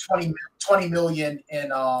got 20 million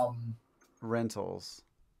in rentals.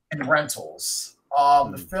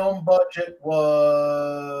 The film budget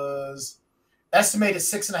was estimated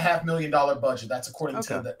 $6.5 million budget. That's according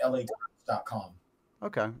to the LA.com.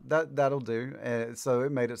 Okay, that'll do. So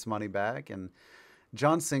it made its money back. And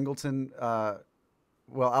John Singleton,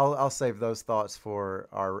 I'll save those thoughts for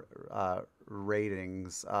our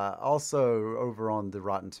ratings. Also, over on the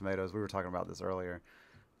Rotten Tomatoes, we were talking about this earlier.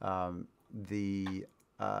 The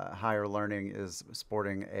Higher Learning is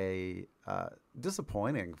sporting a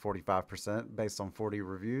disappointing 45% based on 40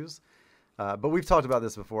 reviews. But we've talked about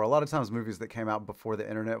this before. A lot of times movies that came out before the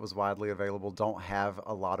internet was widely available don't have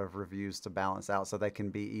a lot of reviews to balance out, so they can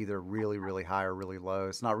be either really, really high or really low.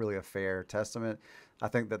 It's not really a fair testament. I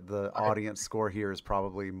think that the audience score here is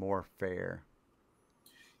probably more fair.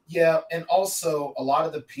 Yeah, and also a lot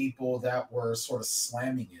of the people that were sort of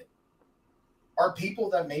slamming it are people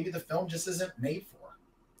that maybe the film just isn't made for.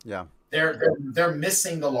 Yeah. They're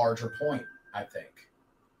missing the larger point, I think.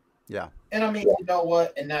 Yeah. And I mean, you know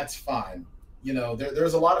what? And that's fine. You know,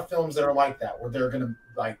 there's a lot of films that are like that, where they're going to,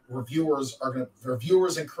 like, reviewers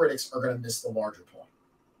and critics are going to miss the larger point.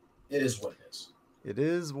 It is what it is. It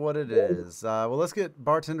is what it is. Well, let's get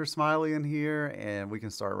Bartender Smiley in here, and we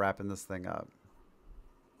can start wrapping this thing up.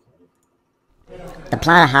 The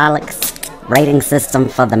Plotaholics rating system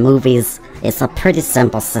for the movies is a pretty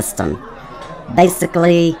simple system.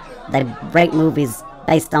 Basically, they rate movies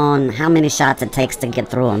based on how many shots it takes to get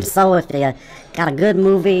through them. So if you got a good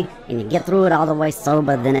movie and you get through it all the way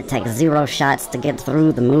sober, then it takes 0 shots to get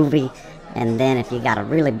through the movie. And then if you got a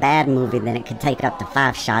really bad movie, then it could take up to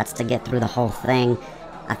 5 shots to get through the whole thing.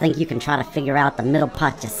 I think you can try to figure out the middle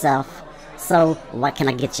part yourself. So, what can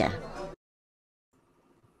I get you?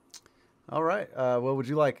 All right. Well, would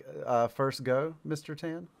you like first go, Mr.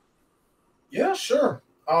 Tan? Yeah, sure.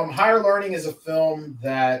 Higher Learning is a film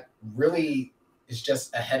that really is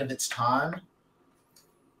just ahead of its time.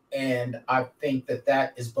 And I think that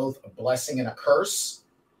that is both a blessing and a curse.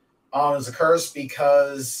 It's a curse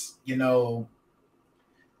because, you know,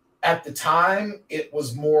 at the time it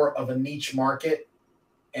was more of a niche market,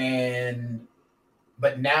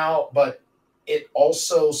 but it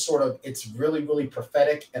also it's really, really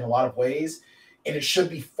prophetic in a lot of ways, and it should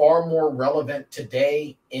be far more relevant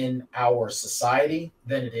today in our society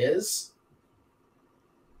than it is.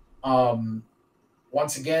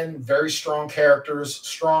 Once again, very strong characters,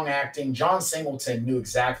 strong acting. John Singleton knew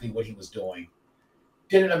exactly what he was doing.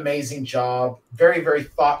 Did an amazing job. Very, very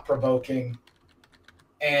thought-provoking.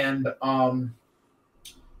 And,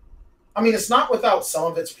 it's not without some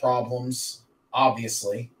of its problems,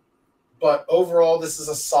 obviously. But overall, this is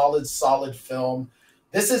a solid, solid film.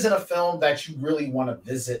 This isn't a film that you really want to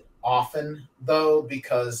visit often, though,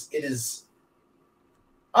 because it is...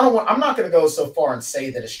 I'm not going to go so far and say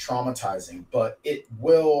that it's traumatizing, but it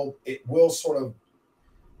will sort of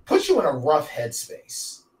put you in a rough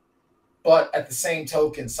headspace. But at the same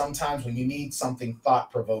token, sometimes when you need something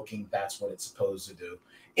thought-provoking, that's what it's supposed to do.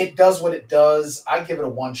 It does what it does. I give it a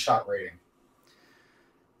 1-shot rating.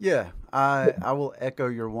 Yeah, I will echo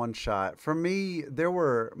your 1 shot. For me, there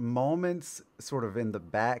were moments sort of in the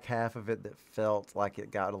back half of it that felt like it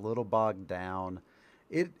got a little bogged down.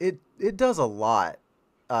 It does a lot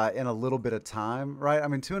in a little bit of time, right? I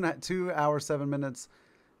mean, 2 hours, 7 minutes.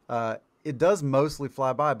 It does mostly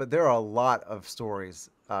fly by, but there are a lot of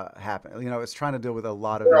stories happen. You know, it's trying to deal with a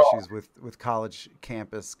lot of issues with college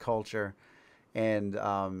campus culture, and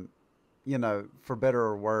you know, for better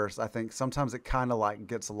or worse, I think sometimes it kind of like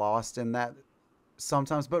gets lost in that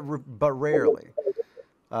sometimes, but rarely.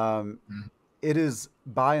 It is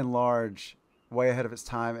by and large way ahead of its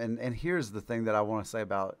time. And here's the thing that I want to say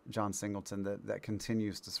about John Singleton that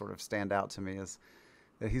continues to sort of stand out to me is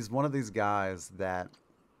that he's one of these guys that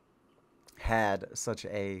had such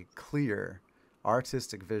a clear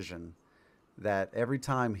artistic vision that every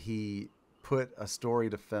time he put a story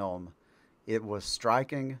to film, it was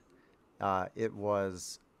striking. It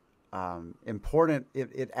was important.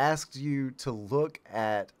 It asked you to look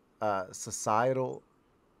at societal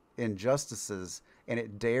injustices, and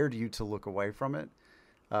it dared you to look away from it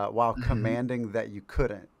while commanding that you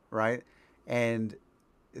couldn't, right? And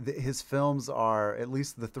his films are, at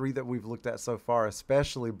least the 3 that we've looked at so far,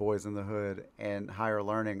 especially Boys in the Hood and Higher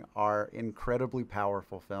Learning, are incredibly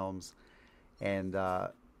powerful films. And,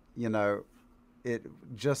 you know, it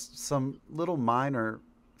just some little minor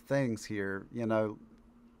things here, you know,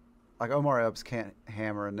 like Omar Epps can't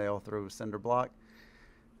hammer a nail through a cinder block.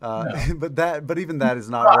 No. but even that is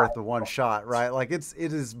not worth the 1 shot, right? Like it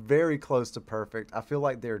is very close to perfect. I feel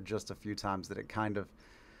like there are just a few times that it kind of,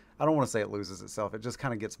 I don't want to say it loses itself. It just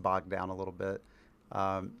kind of gets bogged down a little bit.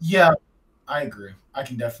 Yeah, I agree. I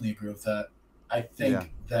can definitely agree with that. I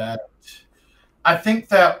think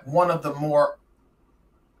that one of the more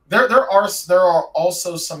there are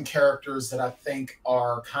also some characters that I think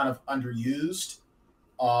are kind of underused.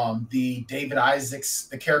 The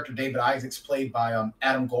character David Isaacs, played by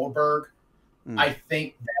Adam Goldberg. I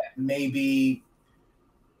think that maybe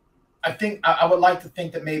I would like to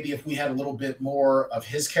think that maybe if we had a little bit more of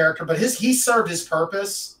his character, but he served his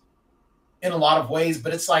purpose in a lot of ways,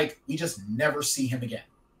 but it's like we just never see him again.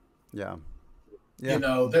 Yeah. You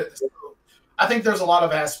know, I think there's a lot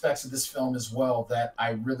of aspects of this film as well that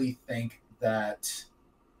I really think that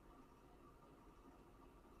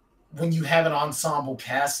when you have an ensemble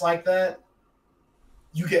cast like that,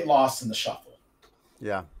 you get lost in the shuffle.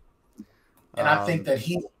 Yeah. And I think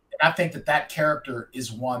that that character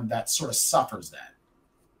is one that sort of suffers that.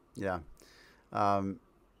 Yeah.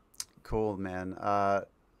 Cool, man.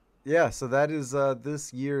 Yeah, so that is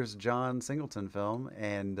this year's John Singleton film.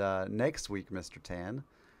 And next week, Mr. Tan,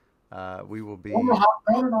 we will be... Throwing an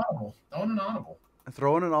audible.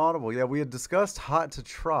 Throwing an audible. Yeah, we had discussed Hot to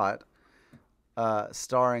Trot,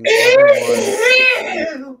 starring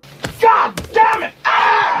everyone... God damn it!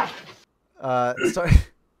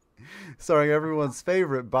 Starring everyone's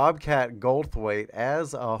favorite Bobcat Goldthwait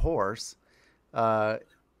as a horse. Well,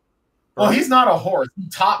 he's not a horse. He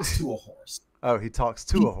talks to a horse. Oh, he talks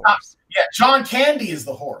to a horse. Yeah, John Candy is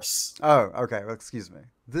the horse. Oh, okay. Well, excuse me.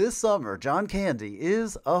 This summer, John Candy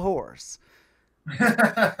is a horse.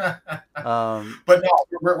 But no,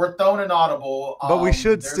 we're throwing an audible. But we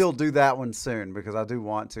should still do that one soon because I do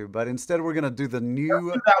want to. But instead, we're going to do the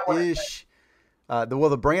new-ish,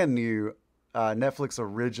 the brand new Netflix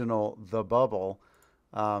original, The Bubble,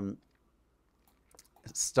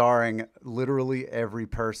 starring literally every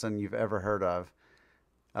person you've ever heard of.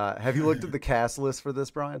 Have you looked at the cast list for this,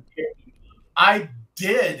 Brian? I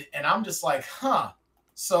did, and I'm just like, huh.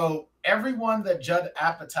 So everyone that Judd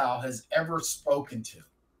Apatow has ever spoken to.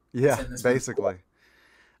 Yeah, basically.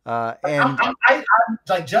 And I'm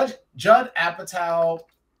like Judd Apatow.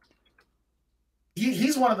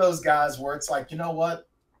 He's one of those guys where it's like, you know what?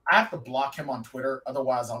 I have to block him on Twitter,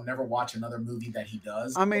 otherwise I'll never watch another movie that he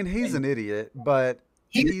does. I mean, he's an idiot, but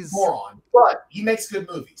he's a moron. But he makes good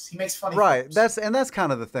movies. He makes funny films. Right. That's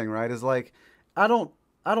kind of the thing, right? Is like, I don't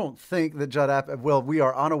think that Judd Apatow. Well, we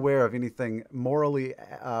are unaware of anything morally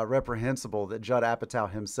reprehensible that Judd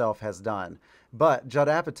Apatow himself has done. But Judd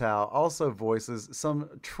Apatow also voices some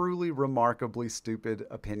truly remarkably stupid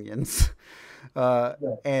opinions. And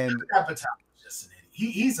Judd Apatow is just an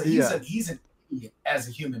idiot. He's an idiot as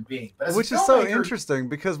a human being. But which is so interesting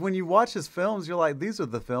because when you watch his films, you're like, these are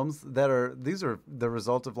the films these are the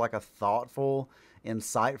result of like a thoughtful,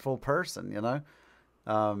 insightful person, you know?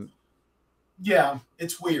 Yeah,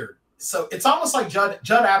 it's weird. So it's almost like Judd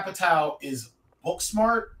Apatow is book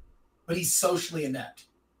smart, but he's socially inept.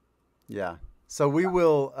 Yeah. So we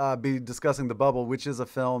will be discussing The Bubble, which is a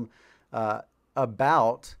film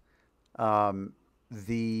about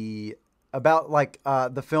the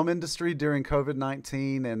film industry during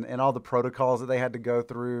COVID-19 and all the protocols that they had to go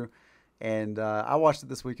through. And I watched it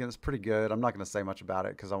this weekend. It's pretty good. I'm not going to say much about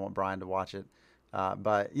it because I want Brian to watch it.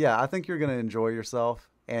 But yeah, I think you're going to enjoy yourself.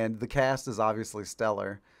 And the cast is obviously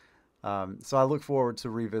stellar. So I look forward to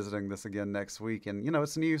revisiting this again next week. And, you know,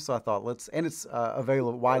 it's new, so I thought it's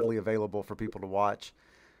widely available for people to watch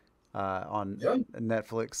on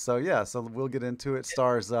Netflix. So, yeah, so we'll get into it.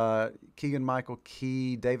 Stars Keegan-Michael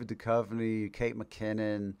Key, David Duchovny, Kate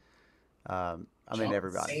McKinnon.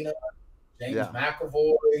 Everybody. Cena, James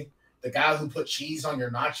McAvoy, the guy who put cheese on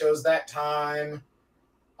your nachos that time.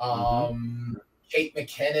 Kate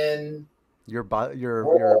McKinnon. Your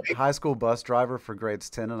high school bus driver for grades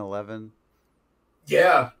 10 and 11.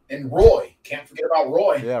 Yeah, and Roy. Can't forget about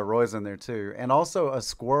Roy. Yeah, Roy's in there too. And also a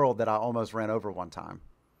squirrel that I almost ran over one time.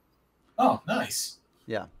 Oh, nice.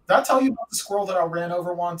 Yeah. Did I tell you about the squirrel that I ran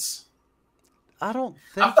over once? I don't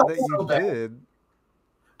think that you did.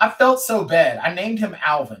 I felt so bad. I named him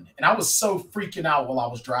Alvin, and I was so freaking out while I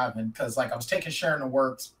was driving because I was taking Sharon to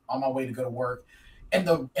work on my way to go to work. And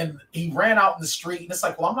he ran out in the street, and it's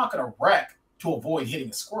like, well, I'm not going to wreck to avoid hitting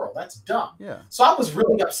a squirrel. That's dumb. Yeah. So I was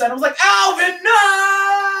really upset. I was like, Alvin,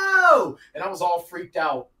 no! And I was all freaked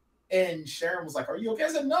out. And Sharon was like, are you okay? I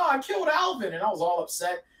said, no, I killed Alvin. And I was all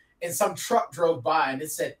upset. And some truck drove by, and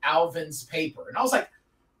it said Alvin's Paper. And I was like,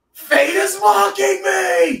 fate is mocking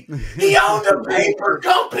me! He owned a paper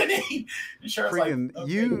company! And Sharon's like, okay,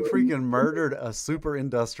 you freaking murdered a super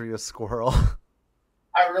industrious squirrel.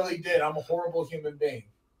 I really did. I'm a horrible human being.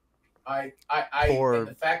 And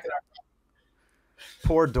the fact that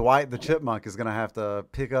poor Dwight the Chipmunk is going to have to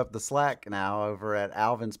pick up the slack now over at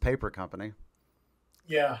Alvin's Paper Company.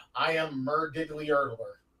 Yeah, I am Diddly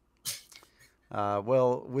Erdler.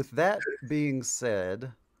 Well, with that being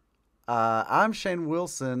said, I'm Shane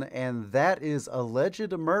Wilson, and that is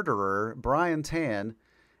alleged murderer Brian Tan,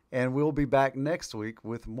 and we'll be back next week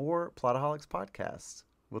with more Plotaholics podcasts.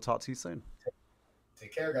 We'll talk to you soon.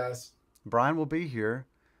 Take care, guys. Brian will be here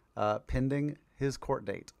pending his court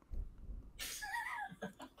date.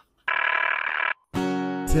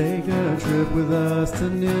 Take a trip with us to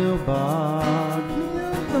Nilbog.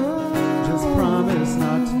 Just promise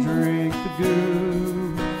not to drink the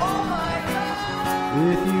goo. Oh my God!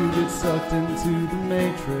 If you get sucked into the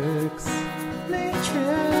Matrix,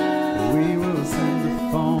 we will send a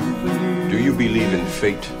phone for you. Do you believe in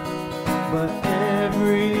fate? But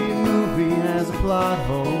every movie has a plot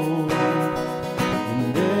hole,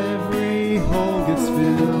 and every hole gets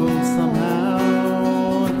filled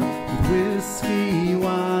somehow with whiskey,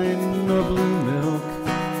 wine, or blue milk.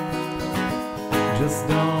 Just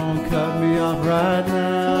don't cut me off right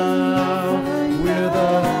now. We're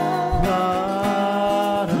the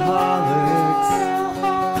Plotaholics,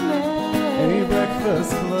 a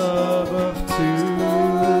breakfast club of two.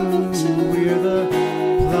 We're the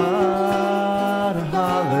Plotaholics.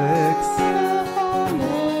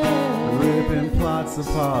 It's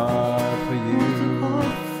a pod for you.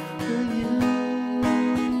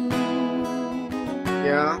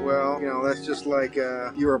 Yeah, well, that's just like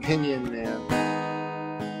your opinion, man.